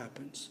us what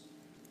happens.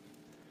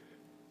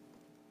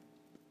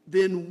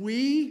 Then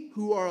we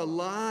who are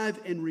alive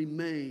and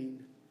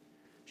remain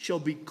shall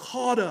be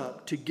caught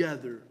up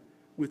together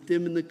with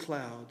them in the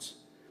clouds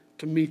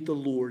to meet the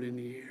Lord in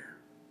the air.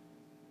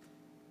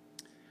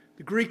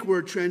 The Greek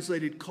word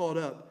translated caught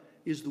up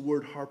is the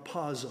word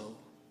harpazo.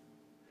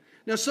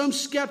 Now, some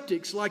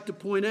skeptics like to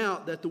point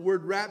out that the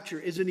word rapture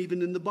isn't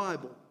even in the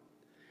Bible.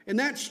 And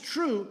that's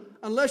true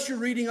unless you're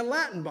reading a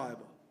Latin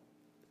Bible.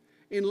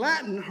 In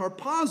Latin,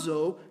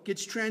 harpazo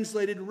gets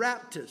translated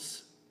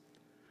raptus.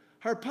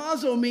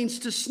 Harpazo means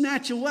to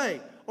snatch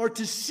away or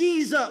to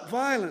seize up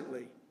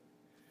violently.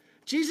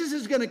 Jesus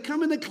is going to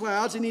come in the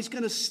clouds and he's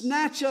going to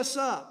snatch us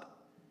up.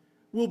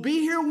 We'll be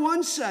here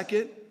 1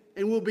 second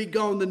and we'll be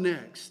gone the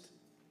next.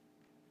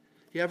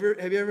 Have you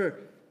ever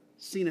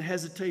seen a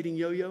hesitating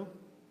yo-yo?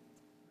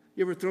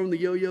 You ever thrown the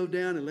yo-yo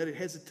down and let it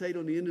hesitate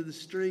on the end of the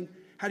string?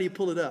 How do you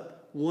pull it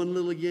up? One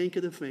little yank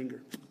of the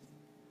finger.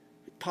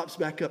 It pops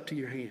back up to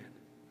your hand.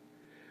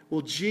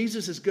 Well,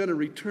 Jesus is going to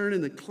return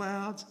in the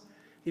clouds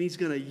and he's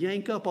going to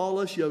yank up all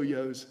us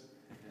yo-yos.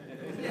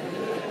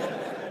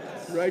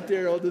 Right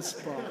there on the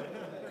spot.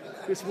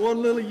 Just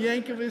one little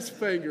yank of his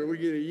finger. We're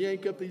going to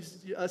yank up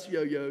us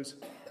yo-yos.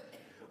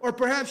 Or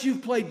perhaps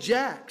you've played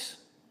jacks.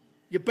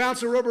 You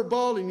bounce a rubber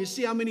ball and you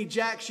see how many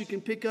jacks you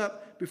can pick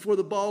up before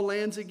the ball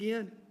lands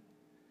again.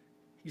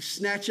 You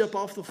snatch up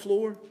off the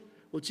floor.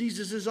 Well,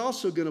 Jesus is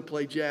also going to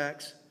play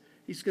jacks.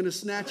 He's going to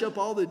snatch up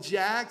all the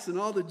jacks and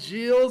all the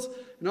Jills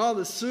and all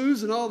the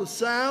Sues and all the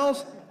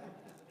Sals.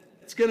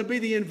 It's going to be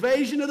the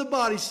invasion of the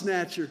body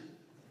snatcher.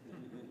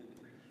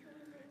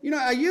 You know,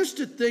 I used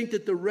to think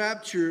that the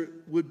rapture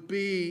would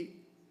be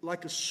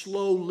like a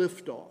slow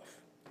liftoff.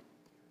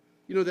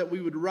 You know, that we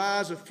would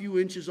rise a few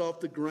inches off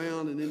the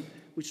ground and then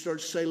we'd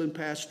start sailing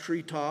past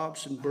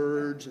treetops and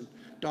birds and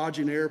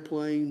dodging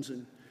airplanes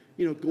and,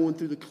 you know, going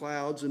through the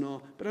clouds and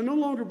all. But I no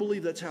longer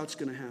believe that's how it's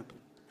going to happen.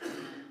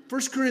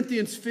 1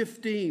 Corinthians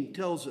 15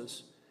 tells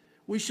us,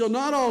 we shall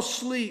not all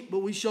sleep, but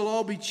we shall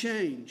all be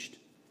changed.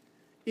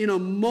 In a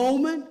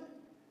moment,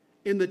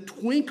 in the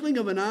twinkling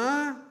of an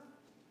eye,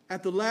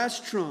 at the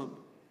last trump.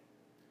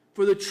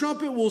 For the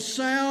trumpet will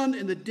sound,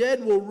 and the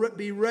dead will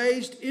be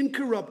raised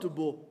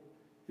incorruptible,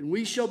 and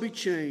we shall be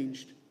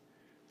changed.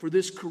 For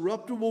this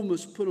corruptible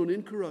must put on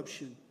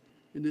incorruption,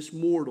 and this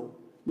mortal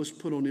must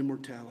put on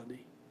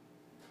immortality.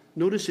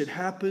 Notice it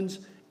happens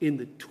in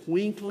the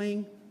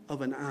twinkling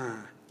of an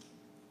eye.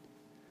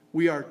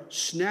 We are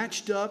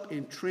snatched up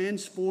and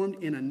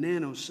transformed in a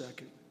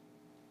nanosecond.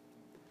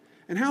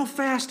 And how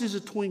fast is a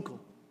twinkle?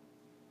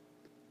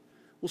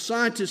 Well,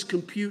 scientists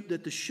compute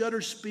that the shutter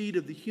speed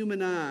of the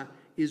human eye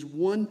is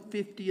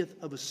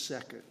 1/50th of a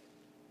second.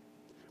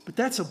 But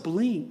that's a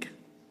blink.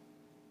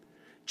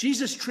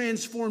 Jesus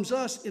transforms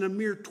us in a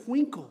mere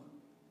twinkle.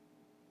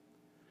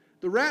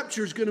 The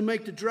rapture is going to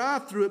make the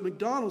drive-thru at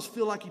McDonald's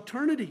feel like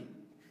eternity.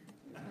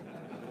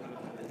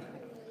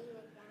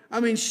 I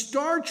mean,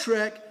 Star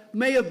Trek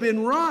may have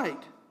been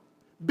right.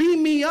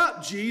 Beam me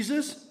up,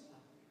 Jesus.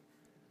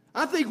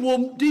 I think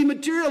we'll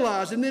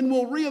dematerialize and then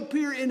we'll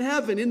reappear in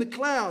heaven, in the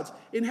clouds,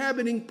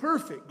 inhabiting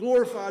perfect,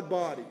 glorified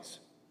bodies.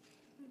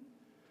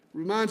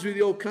 Reminds me of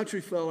the old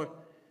country fella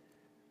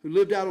who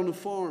lived out on the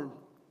farm.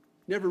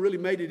 Never really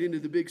made it into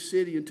the big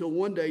city until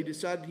one day he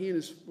decided he and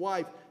his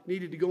wife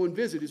needed to go and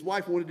visit. His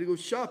wife wanted to go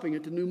shopping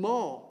at the new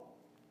mall.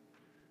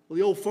 Well,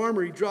 the old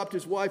farmer, he dropped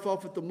his wife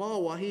off at the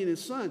mall while he and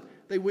his son,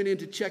 they went in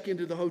to check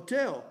into the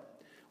hotel.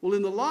 Well,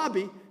 in the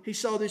lobby, he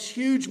saw this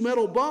huge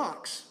metal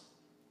box.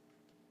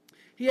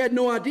 He had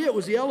no idea it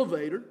was the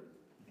elevator,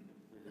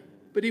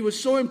 but he was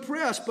so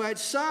impressed by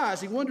its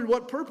size, he wondered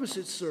what purpose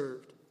it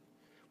served.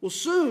 Well,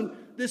 soon,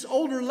 this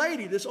older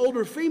lady, this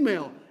older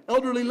female,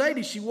 elderly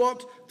lady, she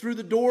walked through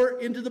the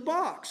door into the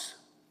box.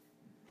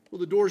 Well,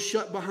 the door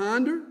shut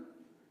behind her.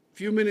 A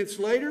few minutes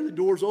later, the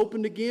doors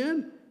opened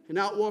again, and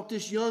out walked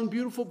this young,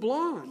 beautiful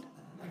blonde.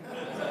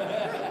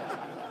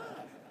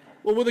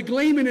 Well, with a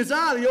gleam in his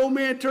eye, the old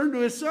man turned to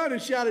his son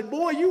and shouted,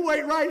 "Boy, you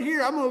wait right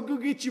here. I'm going to go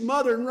get your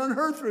mother and run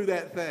her through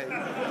that thing."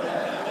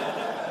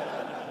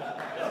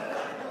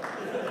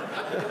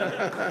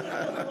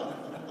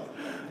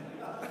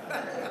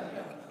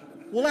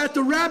 Well, at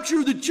the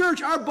rapture of the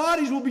church, our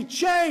bodies will be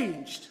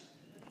changed.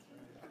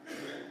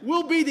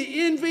 We'll be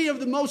the envy of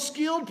the most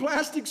skilled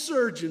plastic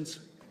surgeons.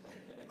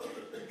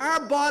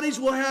 Our bodies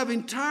will have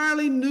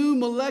entirely new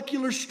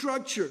molecular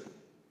structure.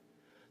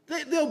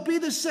 They'll be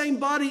the same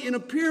body in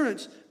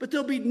appearance, but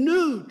they'll be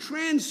new,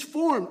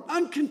 transformed,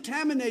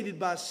 uncontaminated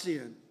by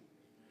sin.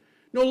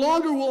 No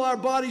longer will our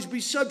bodies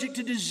be subject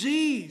to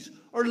disease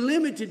or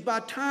limited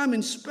by time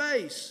and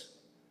space.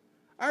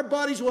 Our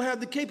bodies will have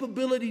the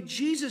capability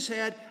Jesus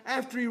had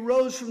after he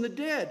rose from the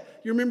dead.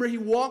 You remember he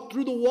walked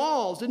through the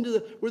walls into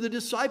where the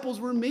disciples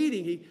were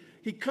meeting.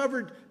 He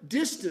covered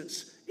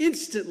distance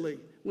instantly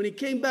when he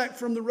came back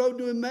from the road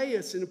to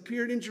Emmaus and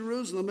appeared in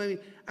Jerusalem.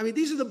 I mean,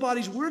 these are the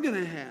bodies we're going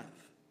to have.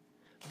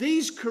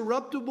 These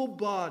corruptible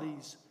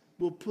bodies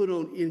will put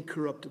on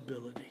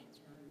incorruptibility.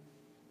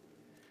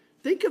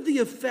 Think of the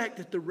effect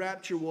that the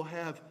rapture will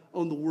have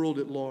on the world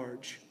at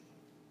large.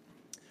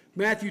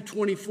 Matthew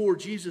 24,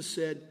 Jesus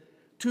said,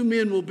 2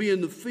 men will be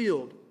in the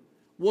field.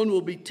 One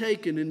will be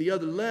taken and the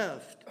other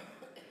left.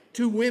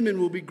 2 women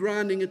will be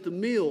grinding at the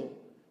mill.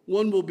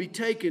 One will be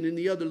taken and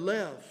the other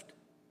left.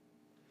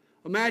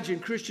 Imagine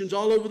Christians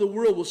all over the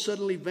world will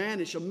suddenly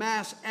vanish, a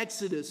mass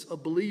exodus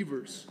of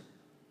believers.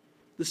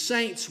 The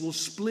saints will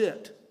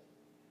split.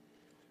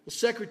 The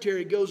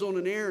secretary goes on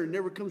an errand and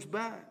never comes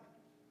back.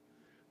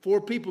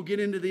 4 people get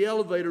into the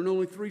elevator and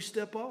only 3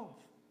 step off.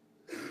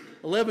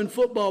 11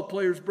 football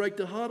players break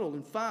the huddle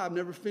and 5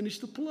 never finish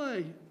the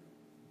play.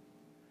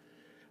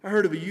 I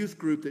heard of a youth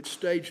group that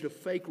staged a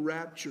fake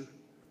rapture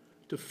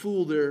to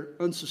fool their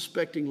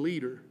unsuspecting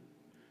leader.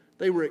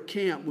 They were at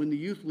camp when the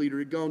youth leader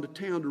had gone to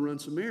town to run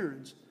some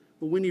errands.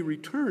 But when he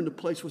returned, the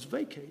place was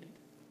vacated.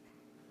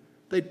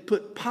 They'd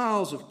put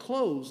piles of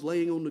clothes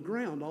laying on the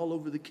ground all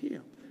over the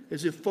camp,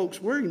 as if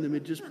folks wearing them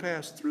had just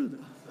passed through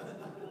them.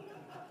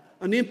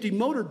 An empty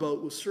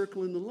motorboat was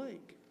circling the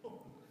lake.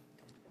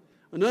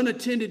 An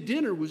unattended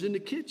dinner was in the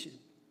kitchen.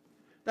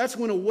 That's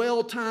when a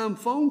well-timed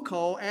phone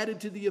call added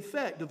to the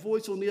effect. A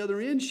voice on the other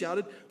end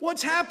shouted,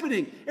 "What's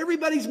happening?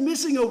 Everybody's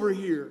missing over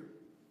here."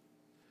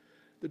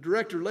 The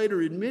director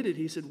later admitted,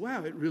 he said,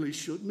 "Wow, it really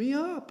shook me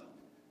up."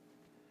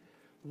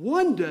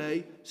 One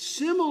day,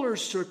 similar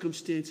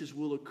circumstances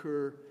will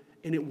occur,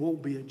 and it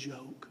won't be a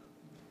joke.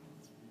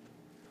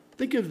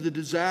 Think of the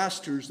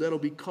disasters that'll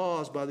be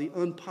caused by the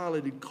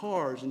unpiloted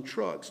cars and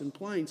trucks and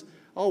planes.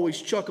 I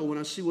always chuckle when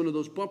I see one of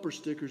those bumper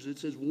stickers that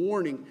says,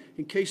 "Warning,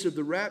 in case of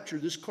the rapture,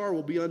 this car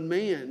will be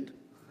unmanned."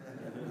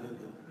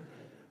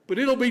 But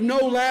it'll be no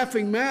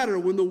laughing matter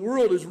when the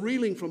world is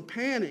reeling from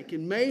panic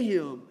and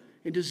mayhem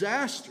and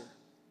disaster.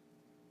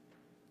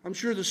 I'm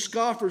sure the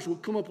scoffers will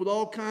come up with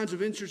all kinds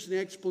of interesting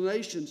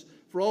explanations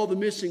for all the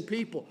missing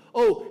people.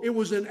 Oh, it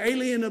was an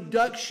alien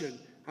abduction.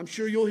 I'm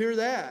sure you'll hear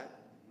that.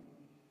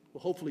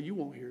 Well, hopefully you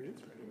won't hear it.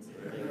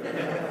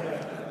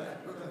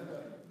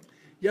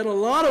 Yet a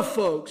lot of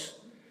folks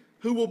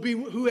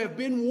who have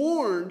been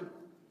warned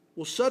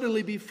will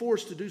suddenly be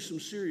forced to do some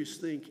serious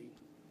thinking.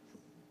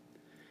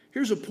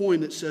 Here's a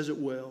poem that says it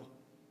well.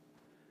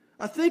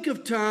 I think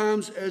of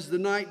times as the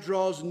night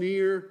draws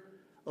near,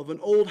 of an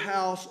old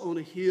house on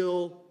a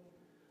hill,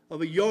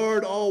 of a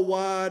yard all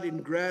wide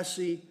and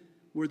grassy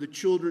where the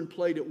children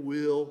played at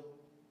will.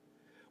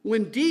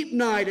 When deep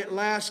night at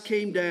last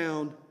came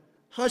down,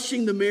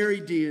 hushing the merry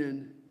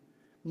din,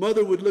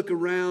 mother would look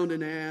around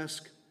and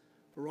ask,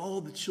 "Are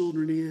all the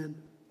children in?"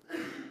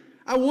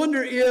 I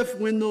wonder if,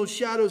 when those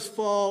shadows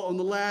fall on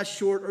the last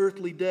short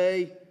earthly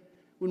day,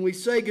 when we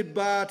say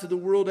goodbye to the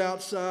world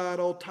outside,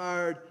 all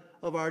tired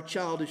of our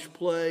childish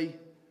play,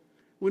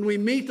 when we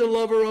meet the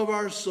lover of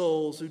our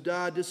souls who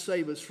died to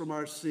save us from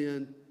our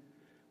sin,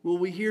 will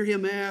we hear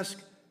him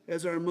ask,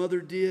 as our mother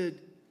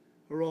did,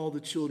 "Are all the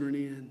children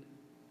in?"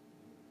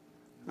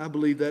 I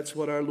believe that's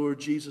what our Lord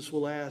Jesus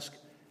will ask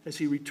as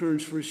he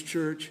returns for his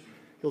church.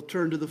 He'll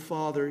turn to the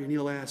Father and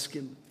he'll ask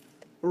him,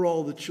 "Are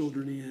all the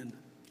children in?"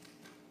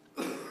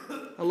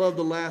 I love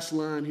the last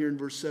line here in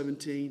verse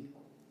 17.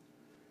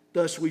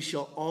 Thus we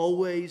shall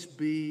always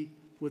be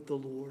with the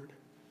Lord.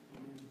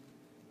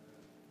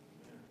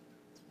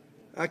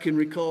 I can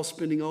recall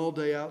spending all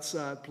day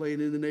outside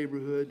playing in the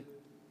neighborhood,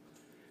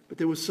 but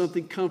there was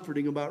something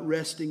comforting about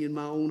resting in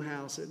my own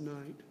house at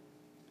night,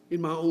 in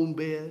my own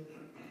bed.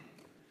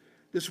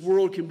 This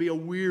world can be a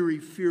weary,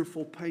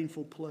 fearful,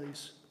 painful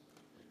place,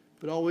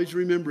 but always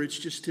remember it's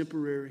just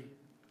temporary.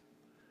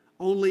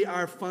 Only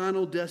our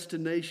final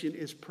destination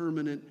is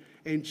permanent,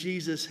 and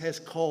Jesus has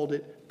called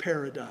it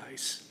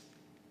paradise.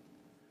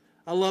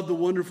 I love the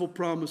wonderful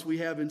promise we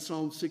have in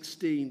Psalm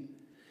 16.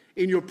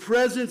 In your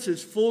presence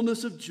is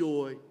fullness of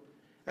joy.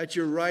 At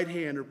your right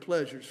hand are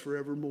pleasures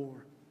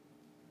forevermore.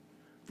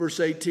 Verse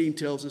 18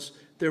 tells us,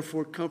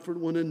 therefore comfort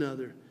one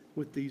another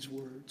with these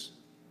words.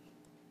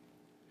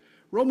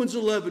 Romans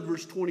 11,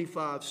 verse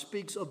 25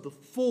 speaks of the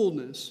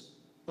fullness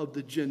of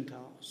the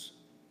Gentiles.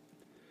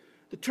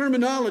 The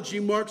terminology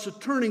marks a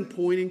turning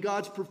point in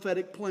God's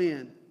prophetic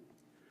plan.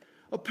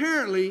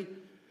 Apparently,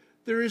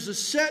 there is a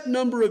set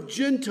number of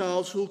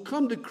Gentiles who will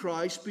come to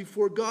Christ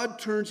before God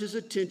turns his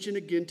attention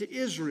again to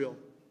Israel.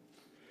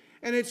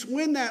 And it's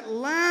when that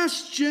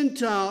last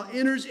Gentile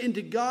enters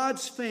into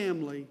God's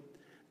family,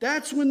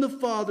 that's when the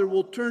Father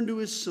will turn to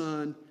his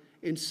Son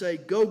and say,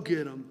 go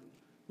get them.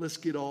 Let's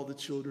get all the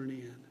children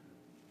in.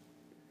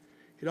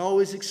 It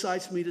always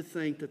excites me to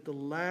think that the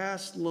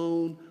last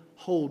lone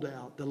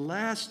holdout, the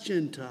last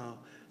Gentile,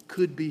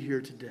 could be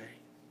here today.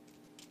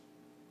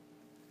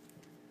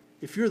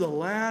 If you're the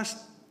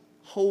last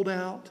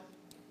holdout,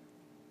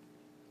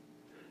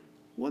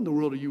 what in the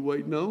world are you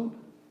waiting on?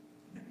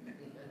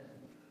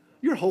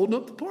 You're holding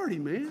up the party,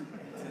 man.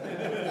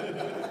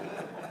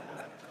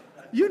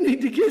 You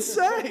need to get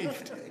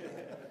saved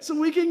so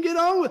we can get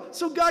on with it,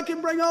 so God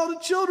can bring all the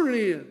children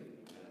in.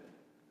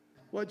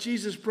 What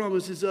Jesus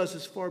promises us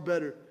is far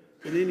better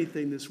than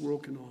anything this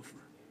world can offer.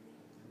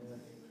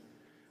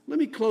 Let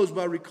me close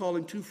by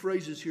recalling two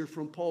phrases here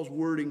from Paul's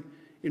wording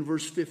in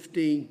verse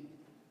 15.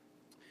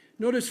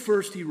 Notice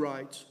first he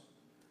writes,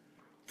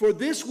 "For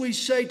this we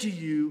say to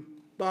you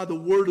by the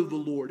word of the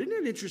Lord." Isn't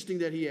it interesting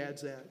that he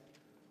adds that?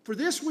 "For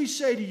this we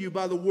say to you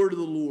by the word of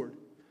the Lord."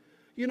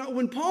 You know,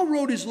 when Paul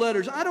wrote his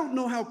letters, I don't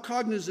know how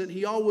cognizant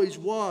he always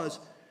was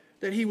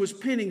that he was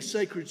penning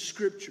sacred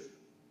scripture.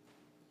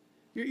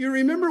 You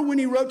remember when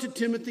he wrote to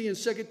Timothy in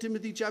 2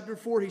 Timothy chapter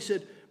 4, he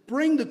said,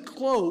 "Bring the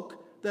cloak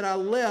that I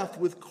left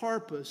with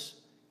Carpus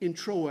in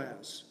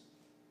Troas."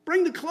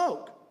 Bring the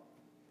cloak.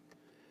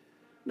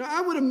 Now,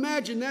 I would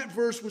imagine that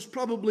verse was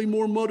probably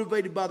more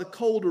motivated by the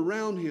cold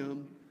around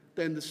him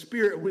than the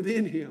spirit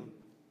within him.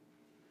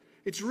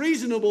 It's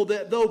reasonable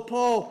that though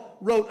Paul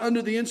wrote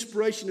under the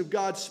inspiration of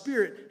God's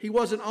Spirit, he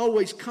wasn't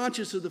always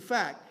conscious of the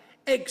fact,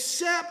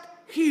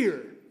 except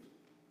here.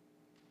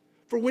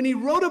 For when he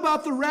wrote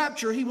about the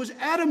rapture, he was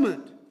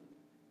adamant.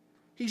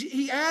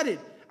 He added,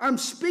 "I'm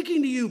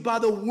speaking to you by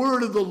the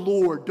word of the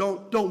Lord.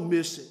 Don't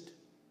miss it.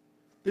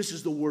 This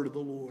is the word of the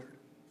Lord."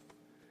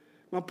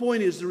 My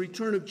point is, the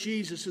return of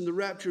Jesus and the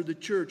rapture of the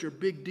church are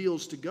big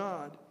deals to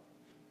God.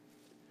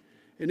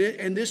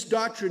 And this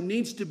doctrine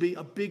needs to be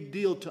a big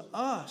deal to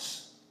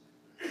us.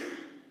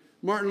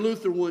 Martin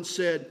Luther once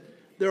said,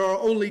 "There are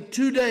only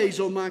 2 days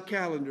on my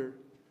calendar,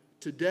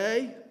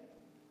 today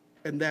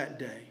and that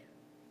day."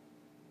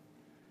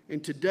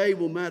 And today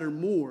will matter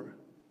more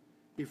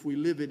if we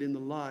live it in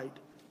the light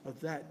of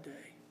that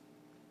day.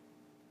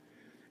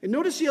 And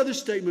notice the other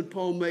statement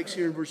Paul makes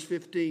here in verse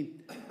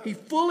 15. He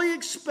fully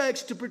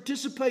expects to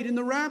participate in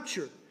the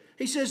rapture.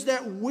 He says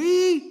that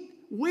we,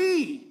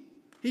 he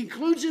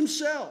includes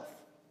himself,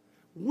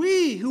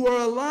 we who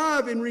are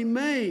alive and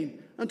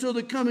remain until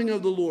the coming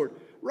of the Lord.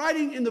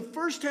 Writing in the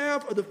first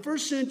half of the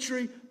first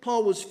century,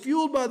 Paul was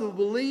fueled by the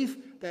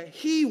belief that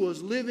he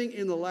was living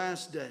in the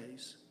last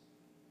days.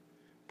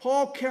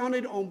 Paul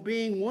counted on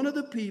being one of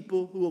the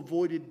people who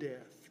avoided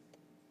death.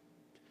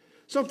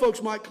 Some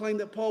folks might claim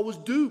that Paul was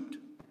duped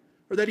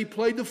or that he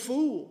played the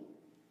fool.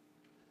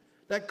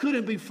 That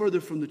couldn't be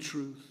further from the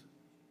truth.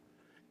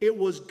 It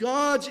was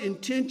God's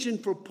intention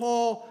for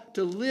Paul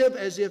to live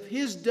as if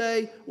his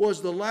day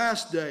was the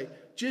last day,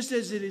 just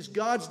as it is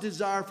God's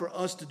desire for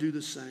us to do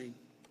the same.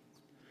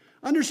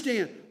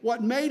 Understand,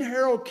 what made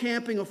Harold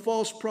Camping a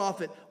false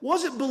prophet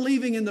wasn't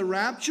believing in the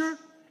rapture.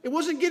 It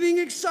wasn't getting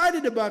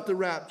excited about the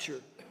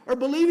rapture or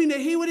believing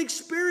that he would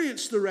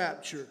experience the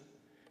rapture.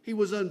 He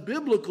was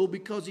unbiblical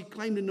because he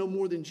claimed to know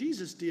more than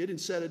Jesus did and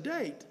set a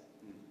date.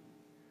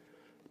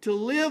 To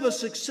live a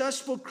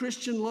successful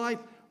Christian life,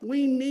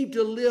 we need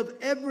to live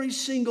every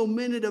single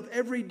minute of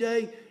every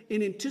day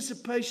in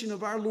anticipation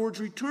of our Lord's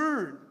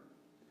return.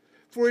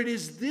 For it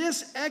is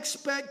this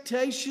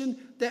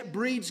expectation that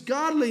breeds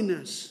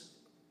godliness.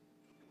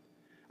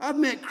 I've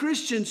met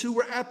Christians who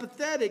were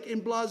apathetic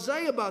and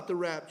blasé about the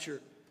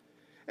rapture,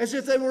 as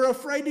if they were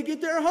afraid to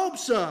get their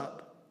hopes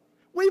up.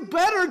 We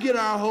better get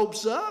our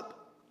hopes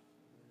up.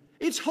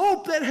 It's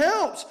hope that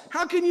helps.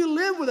 How can you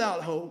live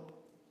without hope?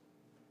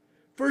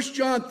 1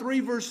 John 3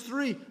 verse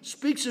 3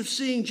 speaks of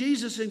seeing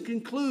Jesus and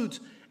concludes,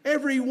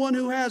 "Everyone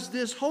who has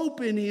this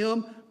hope in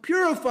him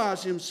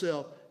purifies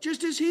himself,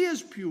 just as he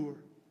is pure."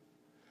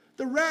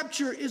 The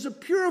rapture is a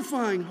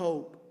purifying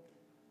hope.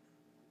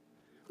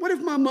 What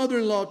if my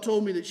mother-in-law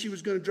told me that she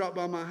was going to drop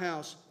by my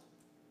house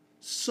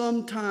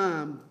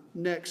sometime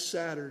next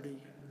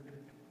Saturday?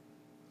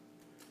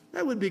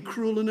 That would be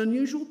cruel and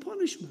unusual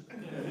punishment.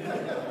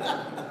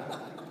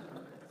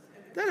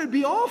 That would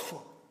be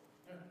awful.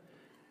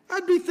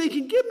 I'd be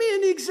thinking, give me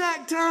an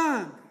exact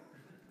time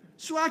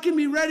so I can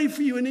be ready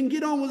for you and then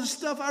get on with the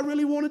stuff I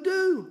really want to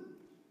do.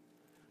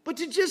 But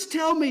to just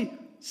tell me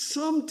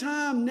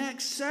sometime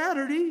next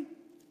Saturday,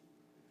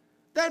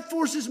 that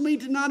forces me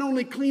to not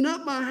only clean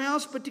up my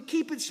house, but to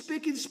keep it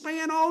spick and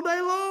span all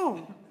day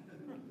long.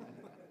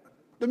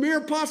 The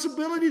mere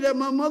possibility that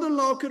my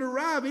mother-in-law could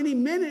arrive any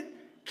minute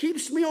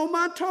keeps me on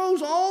my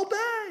toes all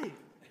day.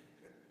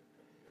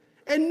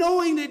 And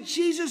knowing that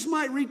Jesus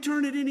might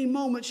return at any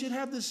moment should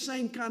have the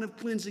same kind of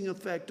cleansing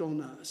effect on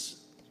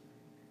us.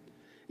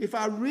 If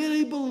I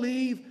really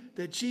believe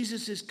that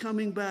Jesus is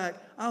coming back,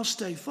 I'll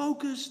stay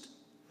focused.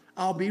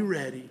 I'll be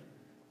ready.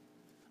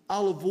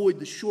 I'll avoid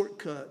the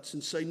shortcuts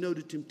and say no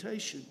to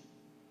temptation.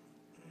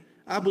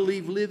 I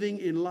believe living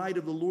in light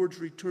of the Lord's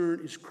return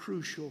is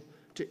crucial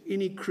to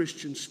any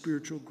Christian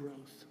spiritual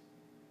growth.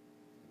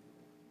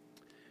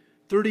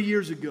 30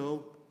 years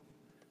ago,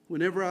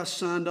 whenever I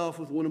signed off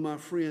with one of my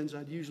friends,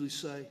 I'd usually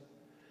say,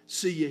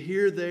 "See you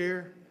here,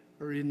 there,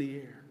 or in the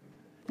air."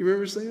 You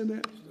remember saying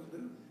that?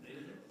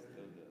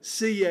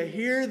 See you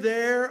here,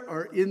 there,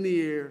 or in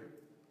the air.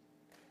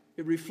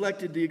 It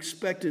reflected the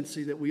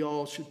expectancy that we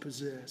all should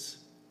possess.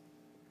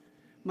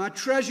 My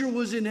treasure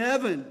was in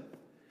heaven.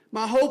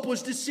 My hope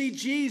was to see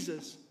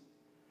Jesus.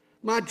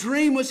 My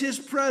dream was his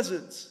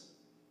presence.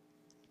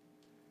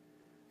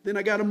 Then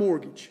I got a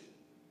mortgage.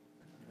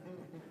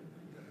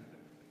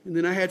 And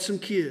then I had some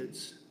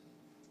kids.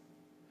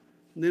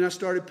 And then I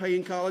started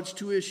paying college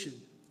tuition.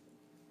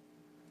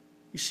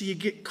 You see, you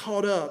get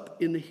caught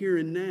up in the here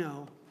and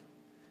now,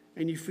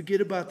 and you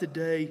forget about the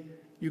day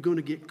you're going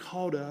to get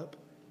caught up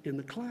in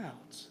the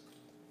clouds.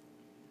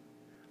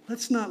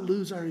 Let's not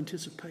lose our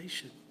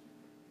anticipation.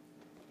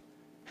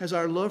 Has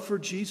our love for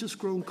Jesus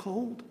grown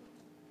cold?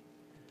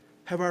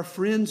 Have our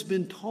friends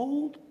been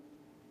told?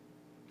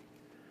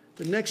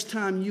 The next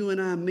time you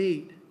and I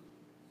meet,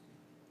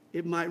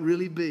 it might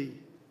really be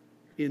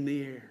in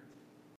the air.